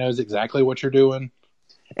everybody knows exactly what you're doing.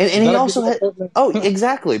 And he also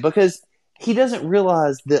exactly, because he doesn't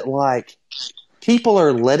realize that like people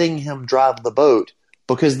are letting him drive the boat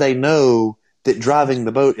because they know that driving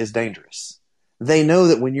the boat is dangerous. They know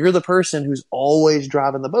that when you're the person who's always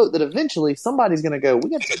driving the boat, that eventually somebody's going to go, we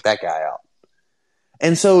got to take that guy out.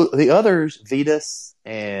 And so the others, Vetus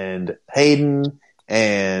and Hayden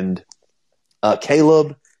and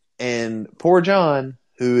Caleb and poor John,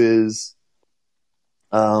 who is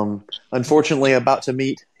unfortunately about to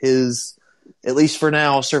meet his, at least for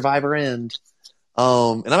now, Survivor end.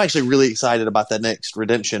 And I'm actually really excited about that next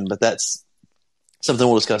redemption, but that's something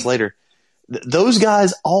we'll discuss later. Those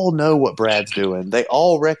guys all know what Brad's doing. They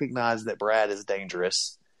all recognize that Brad is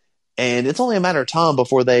dangerous. And it's only a matter of time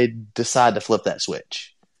before they decide to flip that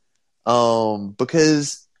switch. But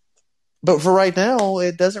for right now,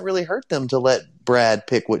 it doesn't really hurt them to let Brad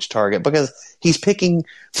pick which target because he's picking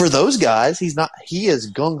for those guys. He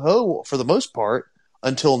is gung ho for the most part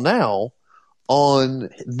until now on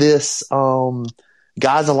this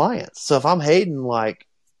guys alliance. So if I'm Hayden, like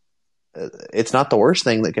it's not the worst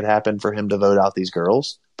thing that could happen for him to vote out these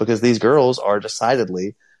girls because these girls are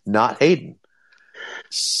decidedly not Hayden.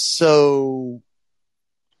 So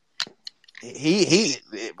he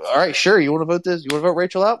all right, sure. You want to vote this? You want to vote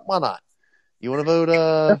Rachel out? Why not? You want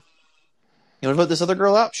to vote this other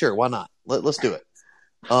girl out? Sure, why not? Let's do it.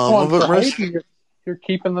 You're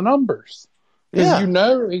keeping the numbers because you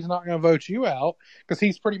know he's not going to vote you out because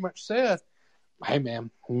he's pretty much said, "Hey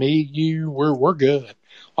man, me, you, we're good.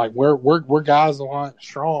 Like we're guys a lot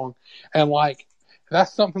strong." And like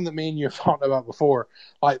that's something that me and you have talked about before.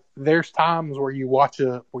 Like there's times where you watch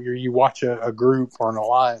a group or an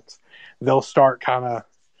alliance, they'll start kind of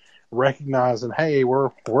recognizing, hey, we're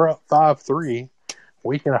up 5-3.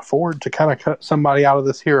 We can afford to kind of cut somebody out of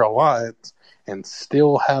this here alliance and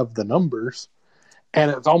still have the numbers.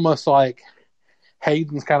 And it's almost like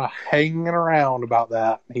Hayden's kind of hanging around about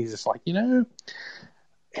that. He's just like,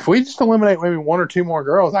 if we just eliminate maybe one or two more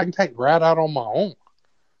girls, I can take Brad out on my own.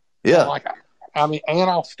 Yeah. And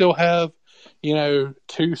I'll still have,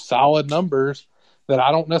 two solid numbers that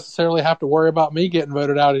I don't necessarily have to worry about me getting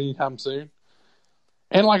voted out anytime soon.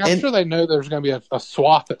 And I'm sure they know there's going to be a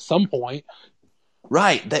swap at some point.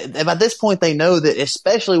 Right. By this point, they know that,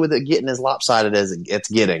 especially with it getting as lopsided as it's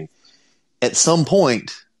getting, at some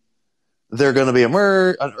point, there's going to be an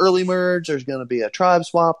early merge. There's going to be a tribe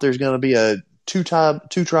swap. There's going to be a two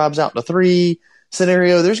tribes out to 3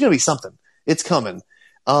 scenario. There's going to be something. It's coming.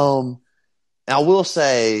 I will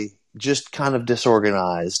say, just kind of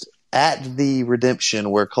disorganized, at the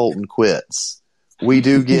redemption where Colton quits, we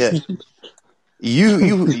do get...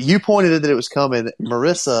 You pointed out that it was coming.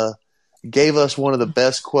 Marissa gave us one of the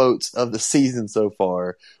best quotes of the season so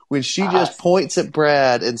far when she just points at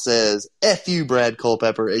Brad and says, F you, Brad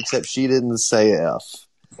Culpepper, except she didn't say F.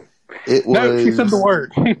 No, she said the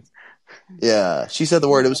word. Yeah, she said the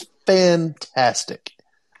word. It was fantastic.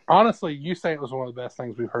 Honestly, you say it was one of the best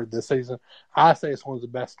things we've heard this season. I say it's one of the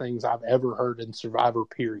best things I've ever heard in Survivor,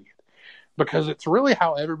 period. Because it's really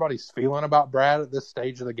how everybody's feeling about Brad at this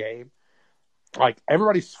stage of the game. Like,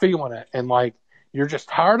 everybody's feeling it. And, You're just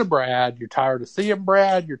tired of Brad. You're tired of seeing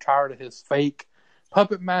Brad. You're tired of his fake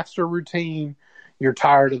puppet master routine. You're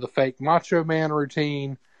tired of the fake Macho Man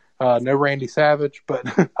routine. No Randy Savage,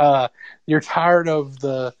 but you're tired of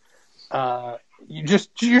the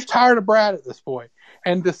you're tired of Brad at this point.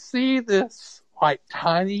 And to see this like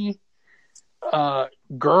tiny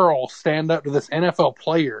girl stand up to this NFL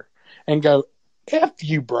player and go, "F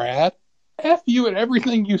you, Brad. F you and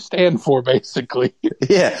everything you stand for," basically.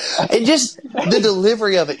 Yeah. And just the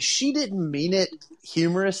delivery of it. She didn't mean it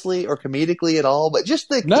humorously or comedically at all, but just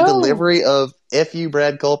the delivery of F you,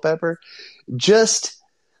 Brad Culpepper, just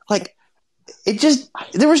like, it just,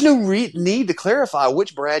 there was no need to clarify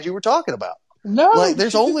which Brad you were talking about. No. Like,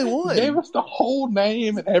 there's only one. Gave us the whole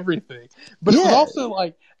name and everything. But it was also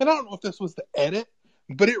like, and I don't know if this was the edit,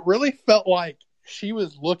 but it really felt like she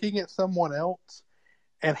was looking at someone else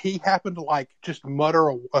and he happened to like just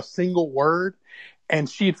mutter a single word, and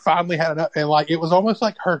she had finally had enough, and like it was almost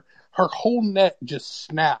like her whole neck just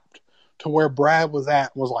snapped to where Brad was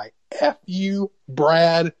at, was like, "F you,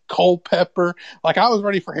 Brad Culpepper." Like, I was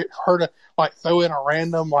ready for her to like throw in a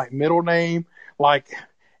random like middle name, like,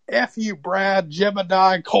 "F you, Brad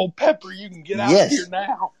Jebediah Culpepper. You can get out of here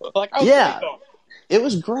now." Like, it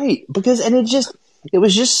was great because, and it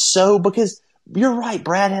was just so, because you're right,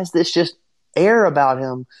 Brad has this just air about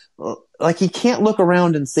him, like he can't look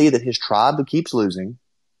around and see that his tribe keeps losing.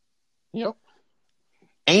 Yep.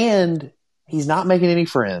 And he's not making any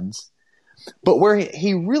friends. But where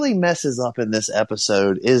he really messes up in this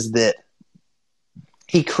episode is that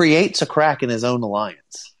he creates a crack in his own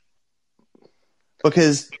alliance.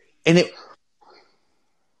 Because, and it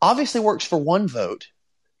obviously works for one vote,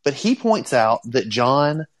 but he points out that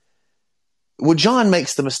John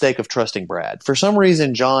makes the mistake of trusting Brad. For some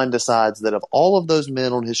reason, John decides that of all of those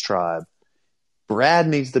men on his tribe, Brad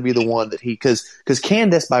needs to be the one that because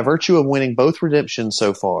Candace, by virtue of winning both redemption duels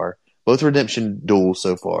so far,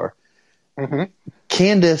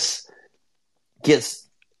 Candace gets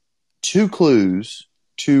 2 clues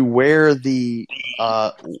to where the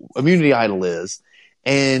immunity idol is,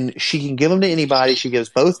 and she can give them to anybody. She gives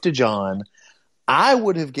both to John. I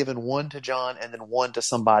would have given one to John and then one to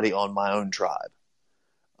somebody on my own tribe.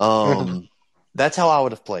 That's how I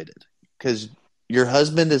would have played it. Because your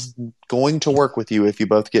husband is going to work with you if you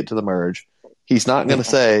both get to the merge. He's not going to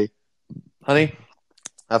say, "Honey,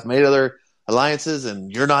 I've made other alliances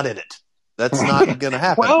and you're not in it." That's not going to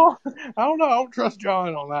happen. Well, I don't know. I don't trust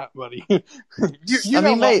John on that, buddy. you have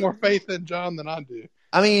a lot more faith in John than I do.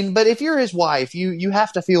 I mean, but if you're his wife, you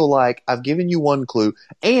have to feel like, I've given you one clue,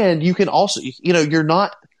 and you can also, you're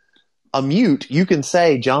not a mute. You can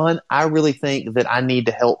say, "John, I really think that I need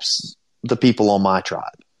to help the people on my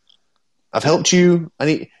tribe. I've helped you.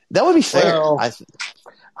 That would be fair." Well,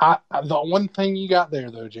 the one thing you got there,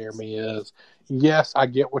 though, Jeremy, is, yes, I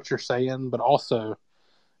get what you're saying, but also,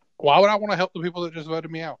 why would I want to help the people that just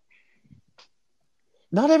voted me out?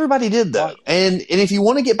 Not everybody did, though. And if you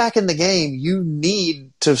want to get back in the game, you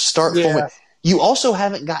need to start forming. You also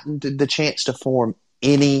haven't gotten the chance to form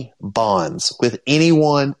any bonds with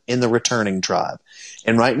anyone in the returning tribe.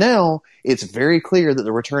 And right now, it's very clear that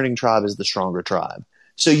the returning tribe is the stronger tribe.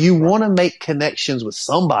 So you want to make connections with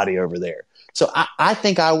somebody over there. So I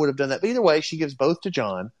think I would have done that. But either way, she gives both to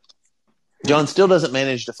John. John still doesn't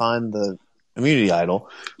manage to find the immunity idol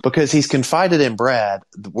because he's confided in Brad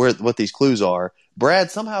what these clues are.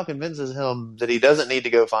 Brad somehow convinces him that he doesn't need to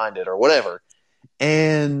go find it or whatever.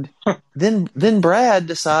 And then Brad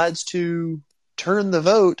decides to turn the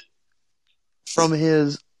vote from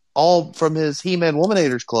his He-Man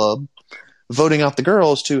Womanators Club, voting out the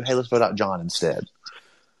girls, to, "Hey, let's vote out John instead."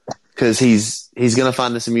 Because he's going to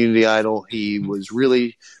find this immunity idol. He was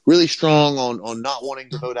really, really strong on not wanting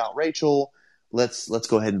to vote out Rachel. Let's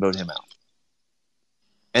go ahead and vote him out.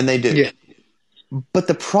 And they do. Yeah. But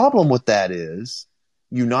the problem with that is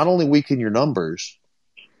you not only weaken your numbers,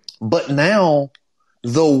 but now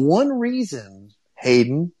the one reason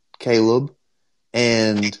Hayden, Caleb,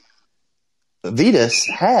 and Vetus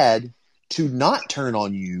had to not turn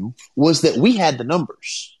on you was that we had the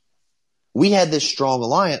numbers. We had this strong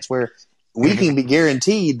alliance where we can be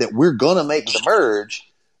guaranteed that we're going to make the merge,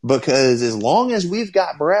 because as long as we've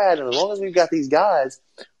got Brad and as long as we've got these guys,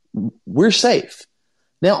 we're safe.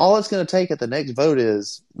 Now, all it's going to take at the next vote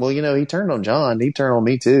is, well, he turned on John. He turned on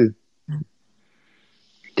me too.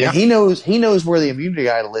 Yeah. And he knows where the immunity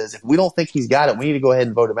idol is. If we don't think he's got it, we need to go ahead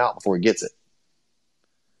and vote him out before he gets it.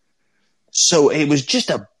 So it was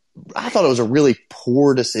I thought it was a really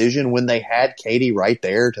poor decision when they had Katie right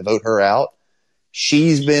there to vote her out.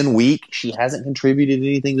 She's been weak. She hasn't contributed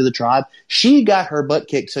anything to the tribe. She got her butt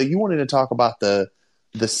kicked. So you wanted to talk about the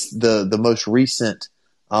the most recent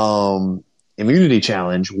immunity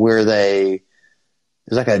challenge where it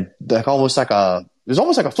was almost like a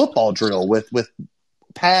football drill with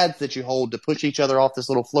pads that you hold to push each other off this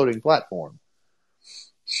little floating platform.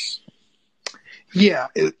 Yeah,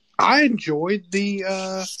 I enjoyed the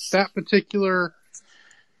that particular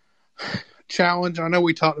challenge. I know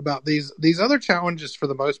we talked about these other challenges for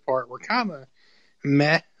the most part were kind of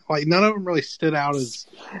meh. Like none of them really stood out as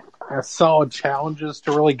solid challenges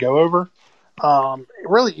to really go over.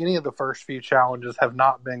 Really, any of the first few challenges have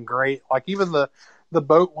not been great. Like even the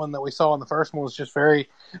boat one that we saw in the first one was just very.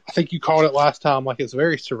 I think you called it last time. Like it's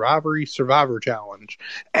very survivor challenge,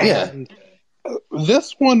 and Yeah.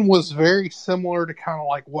 this one was very similar to kind of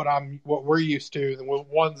like what we're used to, the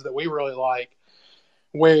ones that we really like.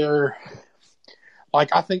 Where,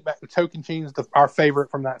 like, I think back to Tocantins, our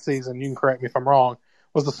favorite from that season. You can correct me if I'm wrong.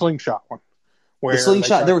 Was the slingshot one? The Where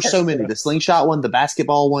slingshot, there were so many. The slingshot one, the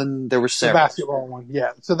basketball one, there were the several. basketball one,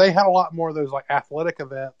 yeah. So they had a lot more of those like athletic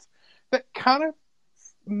events that kind of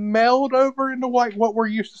meld over into like what we're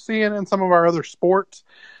used to seeing in some of our other sports.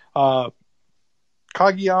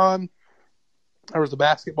 Cagayan, there was the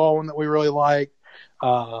basketball one that we really liked.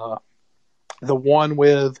 The one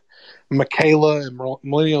with Michaela and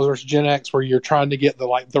Millennials versus Gen X, where you're trying to get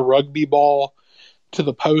the rugby ball to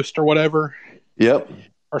the post or whatever. Yep.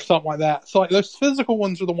 Or something like that. So like those physical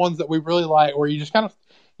ones are the ones that we really like, where you just kind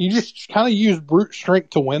of use brute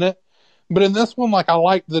strength to win it. But in this one, like I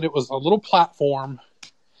liked that it was a little platform,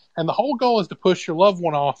 and the whole goal is to push your loved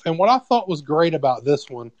one off. And what I thought was great about this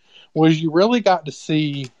one was you really got to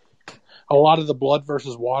see a lot of the blood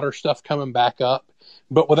versus water stuff coming back up,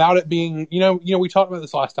 but without it being, we talked about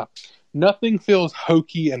this last time. Nothing feels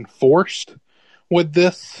hokey and forced with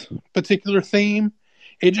this particular theme.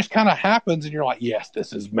 It just kind of happens, and you're like, yes,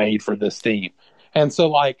 this is made for this theme. And so,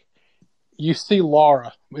 like, you see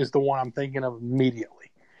Laura is the one I'm thinking of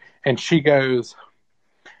immediately. And she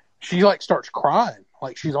starts crying.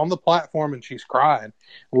 Like, she's on the platform and she's crying,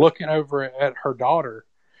 looking over at her daughter,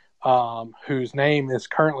 whose name is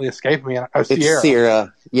currently escaping me. It's Sierra.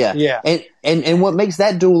 Sierra. Yeah. Yeah. And what makes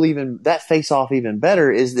that that face off even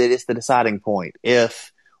better is that it's the deciding point.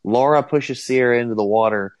 If Laura pushes Sierra into the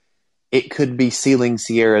water, it could be sealing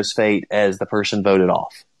Sierra's fate as the person voted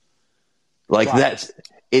off. Like right.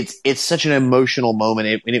 It's such an emotional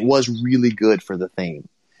moment, and it was really good for the theme.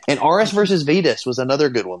 And RS versus Vetus was another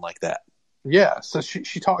good one like that. Yeah, so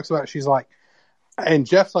she talks about it. She's like, and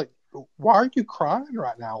Jeff's like, why are you crying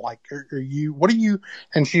right now? Like, what are you?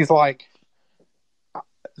 And she's like,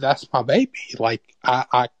 that's my baby. Like,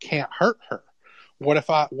 I can't hurt her. What if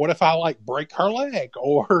I like break her leg,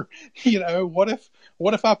 or what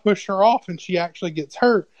if I push her off and she actually gets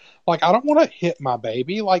hurt? Like, I don't want to hit my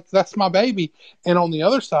baby. Like, that's my baby. And on the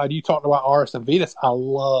other side, you talked about RS and Vetus. I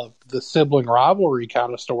loved the sibling rivalry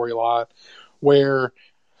kind of storyline where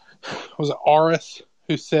was it RS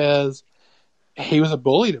who says he was a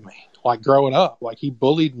bully to me, like growing up, like he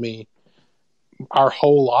bullied me our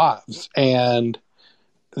whole lives, and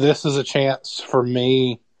this is a chance for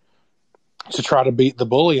me to try to beat the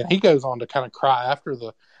bully. And he goes on to kind of cry after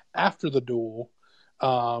the duel,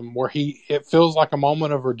 where it feels like a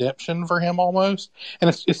moment of redemption for him almost. And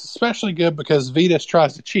it's especially good because Vetus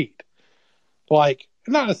tries to cheat, like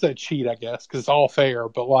not to say cheat, I guess, because it's all fair,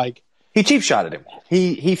 but like he cheap shotted him.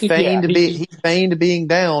 He feigned being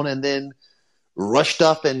down and then rushed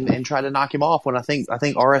up and tried to knock him off when I think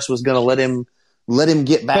RS was going to let him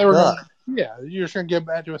get back up. Yeah, you're just going to get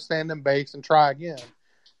back to a standing base and try again.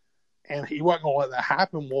 And he wasn't going to let that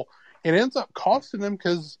happen. Well, it ends up costing him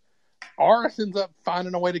because RS ends up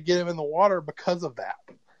finding a way to get him in the water because of that.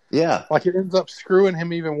 Yeah. Like it ends up screwing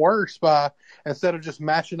him even worse by, instead of just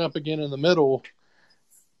matching up again in the middle,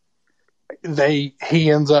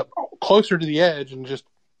 he ends up closer to the edge and just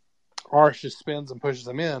RS just spins and pushes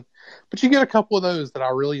him in. But you get a couple of those that I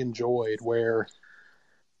really enjoyed where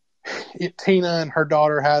Tina and her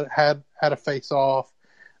daughter had a face off.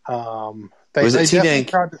 Was it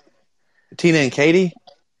Tina and Katie?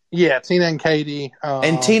 Yeah, Tina and Katie.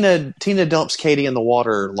 And Tina dumps Katie in the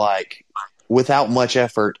water like without much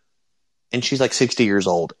effort, and she's like 60 years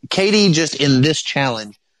old. Katie just in this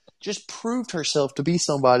challenge just proved herself to be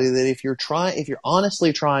somebody that if you're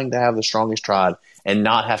honestly trying to have the strongest tribe and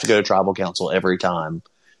not have to go to tribal council every time,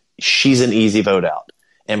 she's an easy vote out.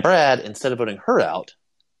 And Brad, instead of voting her out,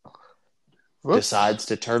 decides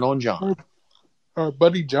to turn on John. Our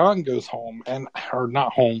buddy John goes home, or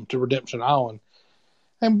not home, to Redemption Island.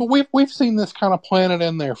 But we've seen this kind of planted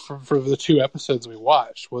in there for the 2 episodes we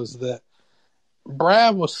watched, was that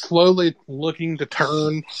Brad was slowly looking to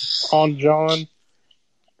turn on John.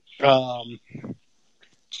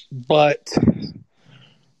 but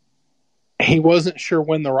he wasn't sure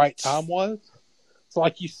when the right time was. So,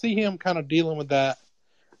 like, you see him kind of dealing with that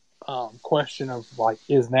question of, like,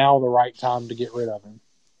 is now the right time to get rid of him?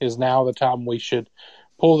 Is now the time we should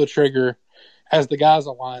pull the trigger as the Guys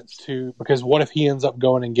Alliance to, because what if he ends up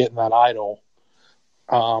going and getting that idol?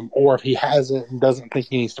 Or if he has it and doesn't think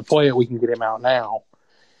he needs to play it, we can get him out now.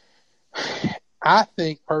 I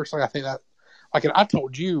think, personally, that, like I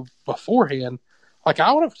told you beforehand, like,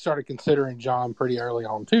 I would have started considering John pretty early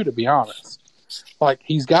on, too, to be honest. Like,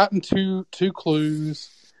 he's gotten two clues.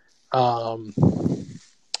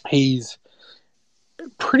 He's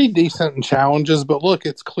pretty decent in challenges, but look,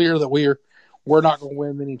 it's clear that we're not going to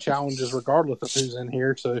win many challenges regardless of who's in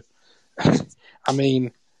here. So, I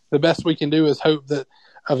mean, the best we can do is hope that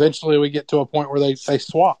eventually we get to a point where they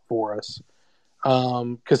swap for us.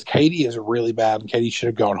 Because Katie is really bad, and Katie should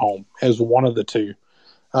have gone home as one of the two.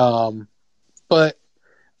 But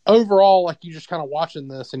overall, like, you just kind of watching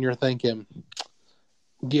this and you're thinking,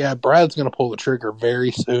 yeah, Brad's going to pull the trigger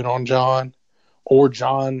very soon on John. Or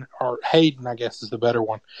Hayden, I guess, is the better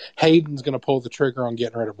one. Hayden's going to pull the trigger on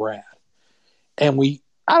getting rid of Brad. And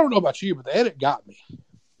I don't know about you, but the edit got me.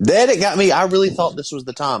 The edit got me. I really thought this was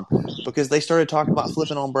the time because they started talking about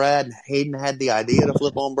flipping on Brad, and Hayden had the idea to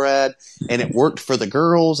flip on Brad, and it worked for the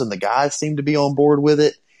girls, and the guys seemed to be on board with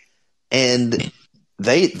it. And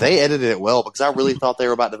they edited it well because I really thought they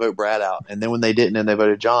were about to vote Brad out. And then when they didn't and they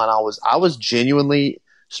voted John, I was genuinely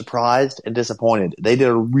surprised and disappointed. They did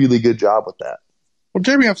a really good job with that. Well,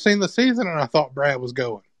 Jimmy, I've seen the season, and I thought Brad was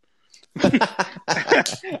going.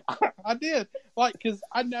 I did. Like, because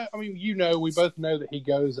I know, I mean, we both know that he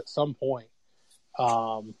goes at some point.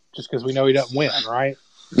 Just because we know he doesn't win, right?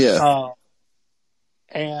 Yeah.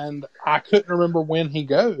 And I couldn't remember when he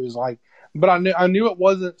goes. Like, but I knew it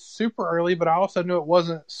wasn't super early, but I also knew it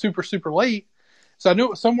wasn't super, super late. So I knew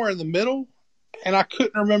it was somewhere in the middle, and I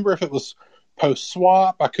couldn't remember if it was post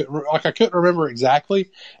swap. I couldn't remember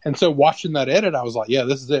exactly. And so watching that edit, I was like, yeah,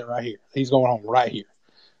 this is it right here. He's going home right here.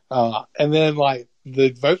 And then, like,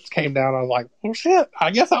 the votes came down. I was like, well, shit.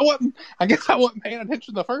 I guess I wasn't paying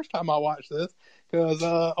attention the first time I watched this because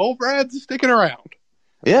old Brad's sticking around.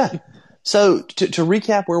 Yeah. So to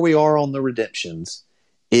recap where we are on the redemptions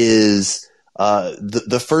is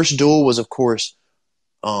the first duel was, of course,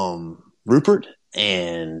 Rupert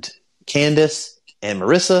and Candace and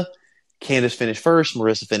Marissa. Candace finished first.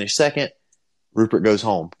 Marissa finished second. Rupert goes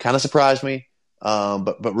home. Kind of surprised me,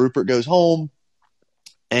 but Rupert goes home.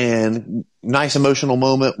 And nice emotional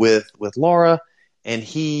moment with Laura, and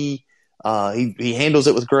he handles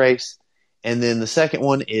it with grace. And then the second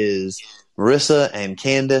one is Marissa and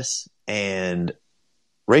Candace and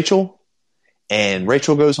Rachel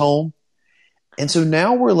goes home. And so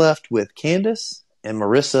now we're left with Candace and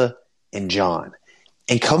Marissa and John.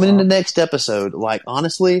 And coming into next episode, like,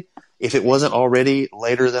 honestly, if it wasn't already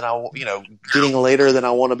later than getting later than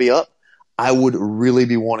I want to be up, I would really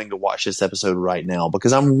be wanting to watch this episode right now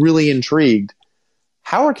because I'm really intrigued.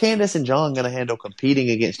 How are Candace and John going to handle competing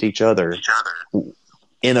against each other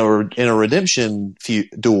in a redemption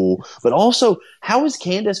duel? But also, how is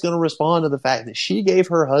Candace going to respond to the fact that she gave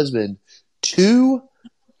her husband 2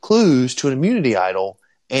 clues to an immunity idol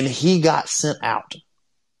and he got sent out?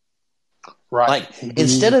 Right. Like,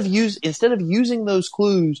 instead of using those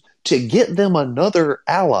clues to get them another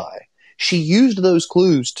ally, she used those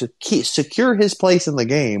clues to secure his place in the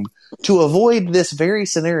game to avoid this very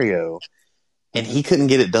scenario, and he couldn't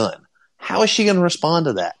get it done. How is she going to respond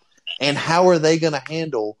to that? And how are they going to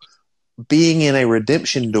handle being in a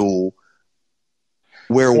redemption duel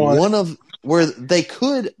where where they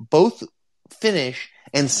could both finish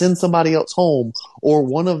and send somebody else home, or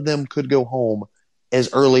one of them could go home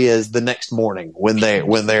as early as the next morning when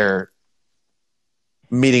they're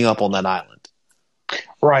meeting up on that island?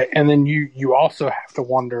 Right, and then you also have to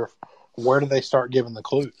wonder, where do they start giving the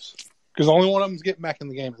clues? Because only one of them's getting back in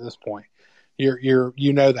the game at this point.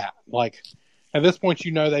 You know that. Like, at this point,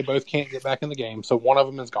 you know they both can't get back in the game, so one of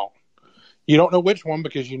them is gone. You don't know which one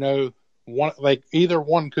because you know either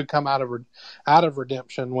one could come out of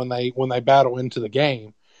redemption when they battle into the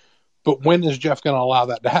game. But when is Jeff going to allow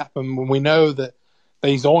that to happen? When we know that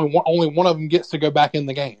he's only one of them gets to go back in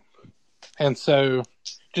the game, and so.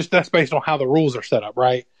 Just that's based on how the rules are set up,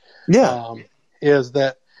 right? Yeah. Is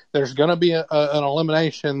that there's going to be an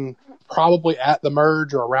elimination probably at the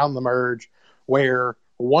merge or around the merge where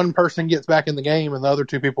one person gets back in the game and the other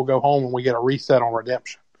 2 people go home and we get a reset on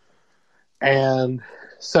redemption. And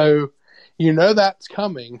so that's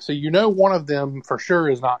coming. So one of them for sure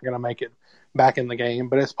is not going to make it back in the game,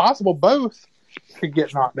 but it's possible both could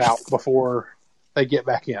get knocked out before they get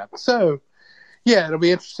back in. So Yeah, it'll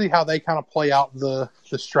be interesting to see how they kind of play out the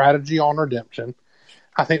strategy on redemption.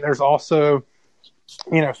 I think there's also,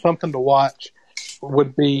 something to watch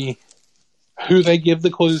would be who they give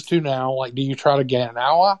the clues to now. Like, do you try to gain an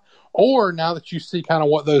ally? Or now that you see kind of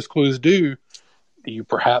what those clues do you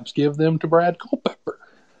perhaps give them to Brad Culpepper?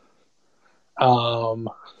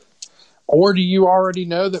 Or do you already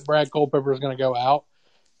know that Brad Culpepper is going to go out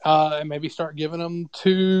and maybe start giving them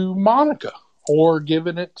to Monica or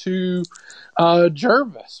giving it to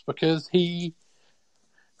Jervis because he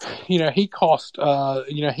cost,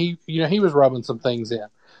 he was rubbing some things in.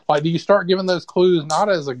 Like, do you start giving those clues not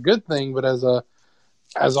as a good thing, but as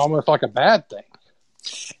almost like a bad thing?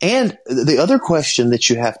 And the other question that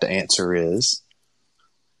you have to answer is,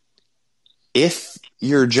 if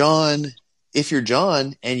you're John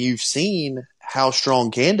and you've seen how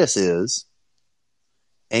strong Candace is,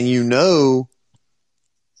 and you know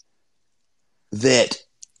that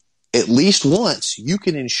at least once you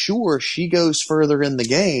can ensure she goes further in the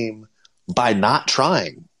game by not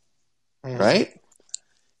trying, right?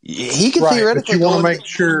 He could theoretically but you want to make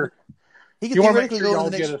sure you want to make sure y'all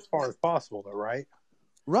get as far as possible, though, right?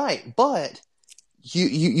 Right, but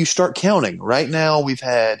you start counting. Right now, we've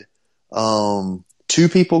had 2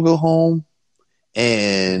 people go home,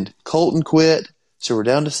 and Colton quit, so we're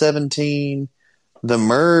down to 17. The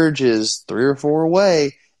merge is 3 or 4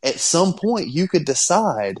 away. At some point, you could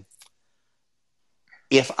decide,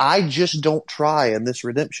 if I just don't try in this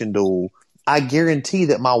redemption duel, I guarantee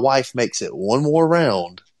that my wife makes it one more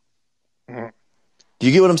round. Mm-hmm. Do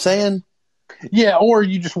you get what I'm saying? Yeah, or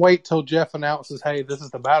you just wait till Jeff announces, hey, this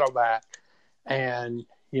is the battle back, and,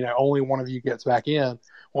 only one of you gets back in.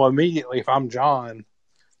 Well, immediately, if I'm John,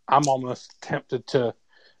 I'm almost tempted to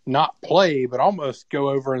not play, but almost go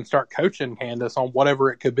over and start coaching Candace on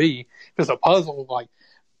whatever it could be. If it's a puzzle,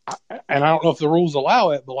 and I don't know if the rules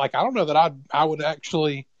allow it, but, I don't know that I would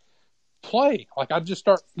actually play. I'd just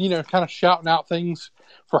start, kind of shouting out things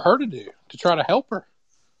for her to do to try to help her.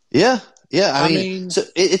 Yeah. I mean, so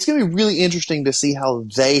it's going to be really interesting to see how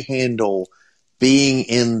they handle being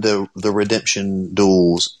in the redemption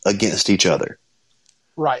duels against each other.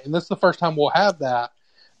 Right, and this is the first time we'll have that.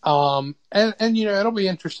 And it'll be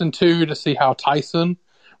interesting, too, to see how Tyson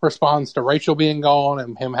responds to Rachel being gone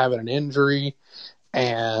and him having an injury.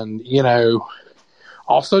 And,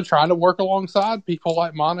 also trying to work alongside people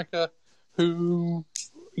like Monica who,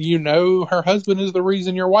 her husband is the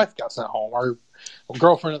reason your wife got sent home, or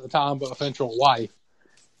girlfriend at the time, but eventual wife.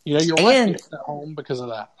 Your wife gets sent home because of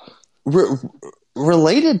that.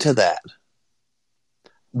 Related to that,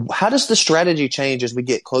 how does the strategy change as we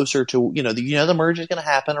get closer to, the merge is going to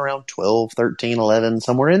happen around 12, 13, 11,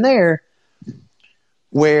 somewhere in there,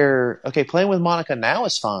 where, okay, playing with Monica now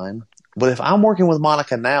is fine, but if I'm working with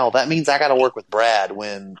Monica now, that means I got to work with Brad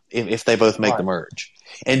if they both make the merge.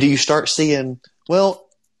 And do you start seeing, well,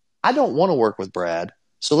 I don't want to work with Brad,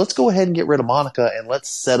 so let's go ahead and get rid of Monica and let's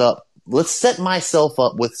set myself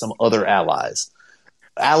up with some other allies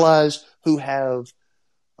who have,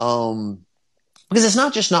 because it's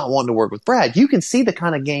not just not wanting to work with Brad. You can see the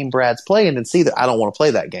kind of game Brad's playing and see that I don't want to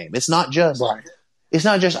play that game. It's not just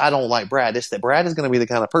I don't like Brad. It's that Brad is going to be the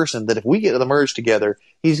kind of person that if we get to the merge together,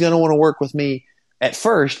 he's going to want to work with me at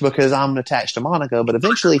first because I'm attached to Monica. But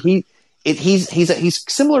eventually, he's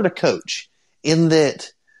similar to Coach in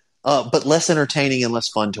that, but less entertaining and less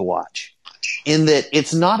fun to watch. In that,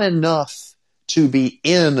 it's not enough to be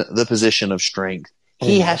in the position of strength.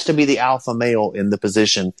 He has to be the alpha male in the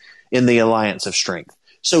position in the alliance of strength.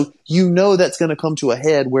 So that's going to come to a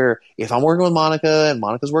head where if I'm working with Monica and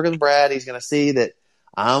Monica's working with Brad, he's going to see that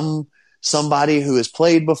I'm somebody who has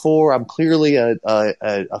played before. I'm clearly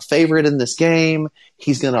a favorite in this game.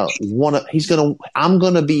 I'm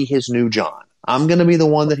going to be his new John. I'm going to be the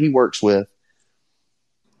one that he works with.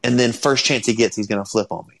 And then first chance he gets, he's going to flip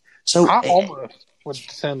on me. So I almost would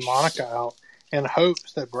send Monica out in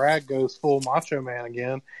hopes that Brad goes full Macho Man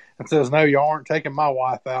again and says, no, y'all aren't taking my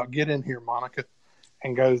wife out. Get in here, Monica.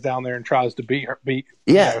 And goes down there and tries to beat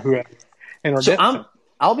whoever. So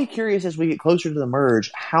I'll be curious as we get closer to the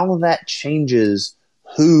merge how that changes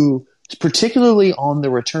who, particularly on the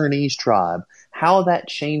returnees tribe, how that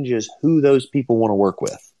changes who those people want to work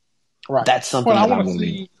with. Right. That's something I want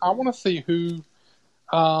to see who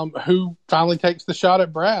finally takes the shot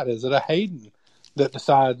at Brad. Is it a Hayden that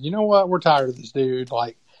decides, you know what, we're tired of this dude.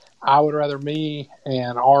 I would rather me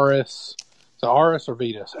and Aris. So Aris or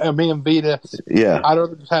Vetus? Me and Vetus. Yeah. I'd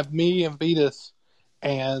rather just have me and Vetus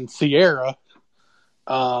and Sierra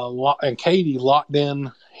and Katie locked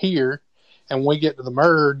in here, and we get to the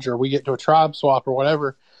merge or we get to a tribe swap or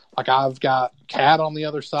whatever. I've got Kat on the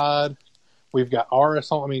other side, We've got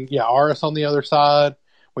Aris Aris on the other side.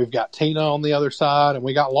 We've got Tina on the other side, and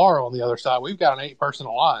we got Laura on the other side. We've got an 8-person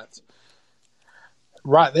alliance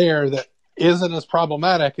right there that isn't as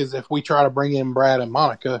problematic as if we try to bring in Brad and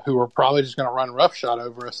Monica, who are probably just going to run roughshod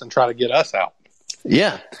over us and try to get us out.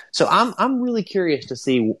 Yeah. So I'm really curious to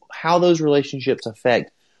see how those relationships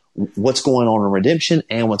affect what's going on in Redemption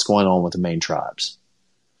and what's going on with the main tribes.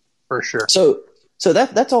 For sure. So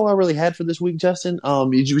that's all I really had for this week, Justin.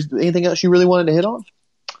 Anything else you really wanted to hit on?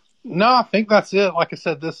 No, I think that's it. Like I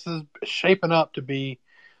said, this is shaping up to be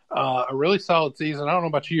a really solid season. I don't know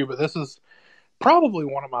about you, but this is probably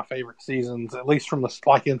one of my favorite seasons, at least from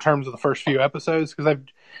in terms of the first few episodes, because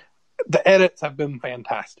the edits have been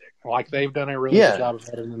fantastic. Like, they've done a really good job of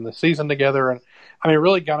editing the season together, and I mean,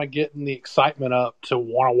 really kind of getting the excitement up to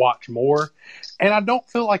want to watch more. And I don't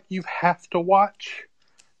feel like you have to watch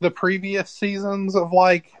the previous seasons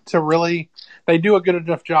to really. They do a good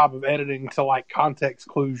enough job of editing to context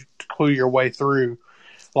clue your way through.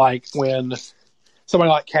 Like, when somebody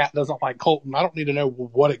like Kat doesn't like Colton, I don't need to know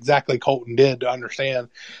what exactly Colton did to understand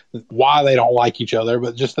why they don't like each other,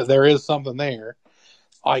 but just that there is something there.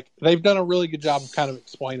 Like, they've done a really good job of kind of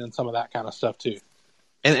explaining some of that kind of stuff too.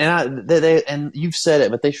 And you've said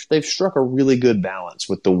it, but they've struck a really good balance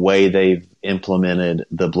with the way they've implemented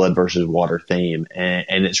the blood versus water theme, and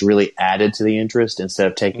it's really added to the interest instead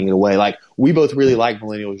of taking it away. Like, we both really like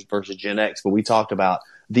Millennials versus Gen X, but we talked about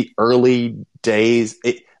the early days.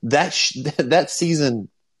 That season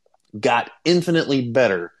got infinitely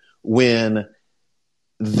better when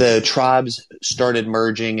the tribes started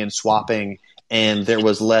merging and swapping, and there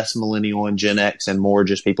was less Millennial and Gen X and more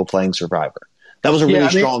just people playing Survivor. That was a really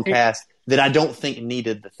strong cast that I don't think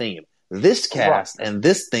needed the theme. This cast and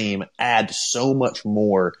this theme add so much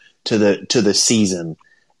more to the season,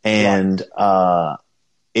 and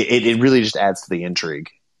it really just adds to the intrigue.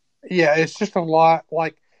 Yeah, it's just a lot.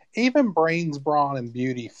 Like, even Brains, Brawn, and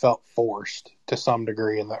Beauty felt forced to some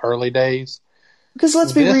degree in the early days. Because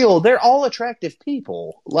let's be real, they're all attractive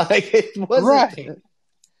people. Like, it wasn't right.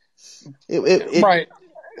 Right.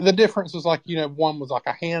 The difference was one was like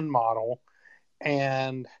a hand model,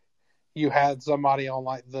 and you had somebody on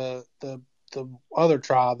the other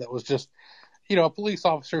tribe that was just a police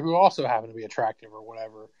officer who also happened to be attractive or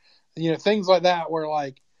whatever. Things like that where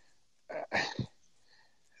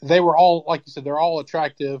they were all, like you said, they're all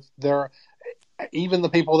attractive. They're even the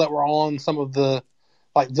people that were on some of the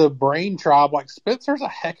the Brain tribe. Like, Spencer's a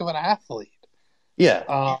heck of an athlete. Yeah.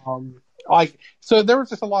 So there was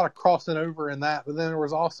just a lot of crossing over in that, but then there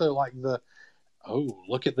was also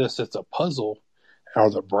look at this, it's a puzzle. Are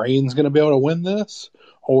the Brains going to be able to win this,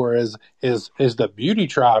 or is the Beauty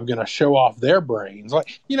tribe going to show off their brains?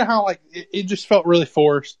 How it just felt really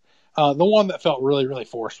forced. The one that felt really, really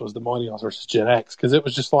forced was the Millennials versus Gen X, because it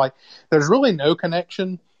was just there's really no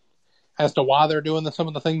connection as to why they're doing some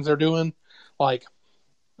of the things they're doing.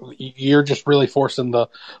 You're just really forcing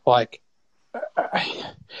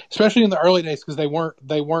especially in the early days, because they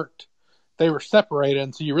were separated,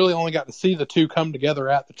 and so you really only got to see the two come together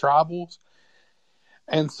at the tribals,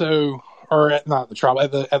 and so not the tribal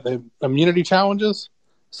at the immunity challenges.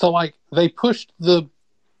 So they pushed the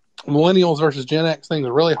Millennials versus Gen X things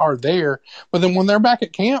really hard there, but then when they're back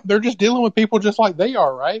at camp, they're just dealing with people just like they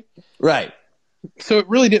are, right? Right. So it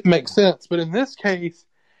really didn't make sense. But in this case,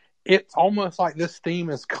 it's almost like this theme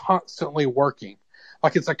is constantly working.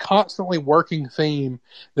 Like, it's a constantly working theme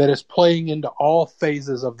that is playing into all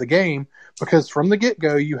phases of the game, because from the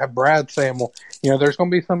get-go, you have Brad saying, well, there's going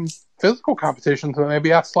to be some physical competition, so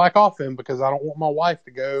maybe I slack off in because I don't want my wife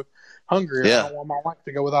to go hungry, or I don't want my wife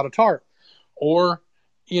to go without a tarp. Or,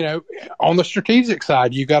 on the strategic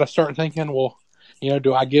side, you got to start thinking, well,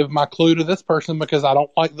 do I give my clue to this person because I don't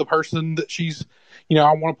like the person that she's,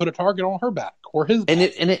 I want to put a target on her back or his back.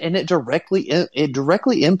 And it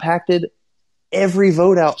directly impacted every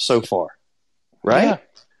vote out so far, right? Yeah.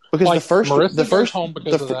 Because Marissa the first home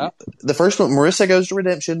because of that. The first one, Marissa goes to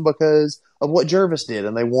Redemption because of what Jervis did,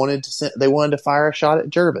 and they wanted to fire a shot at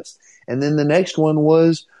Jervis. And then the next one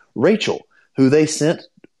was Rachel, who they sent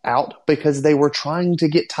out because they were trying to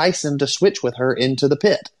get Tyson to switch with her into the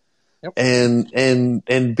pit, and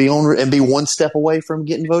be one step away from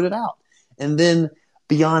getting voted out. And then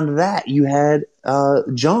beyond that, you had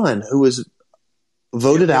John, who was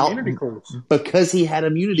voted out because he had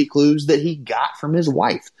immunity clues that he got from his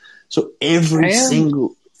wife. So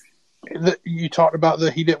you talked about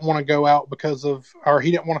that he didn't want to go out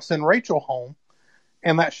he didn't want to send Rachel home,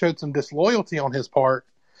 and that showed some disloyalty on his part.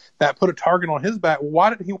 That put a target on his back. Why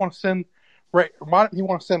didn't he want to send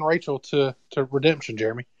Rachel to Redemption,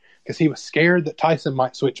 Jeremy? Because he was scared that Tyson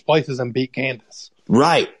might switch places and beat Candace.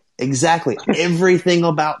 Right. Exactly. Everything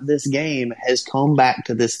about this game has come back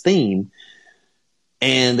to this theme,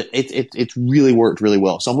 and it's really worked really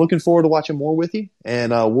well. So I'm looking forward to watching more with you,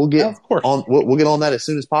 and we'll get Of course. on. We'll get on that as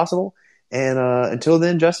soon as possible. And until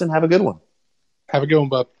then, Justin, have a good one. Have a good one,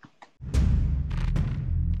 bub.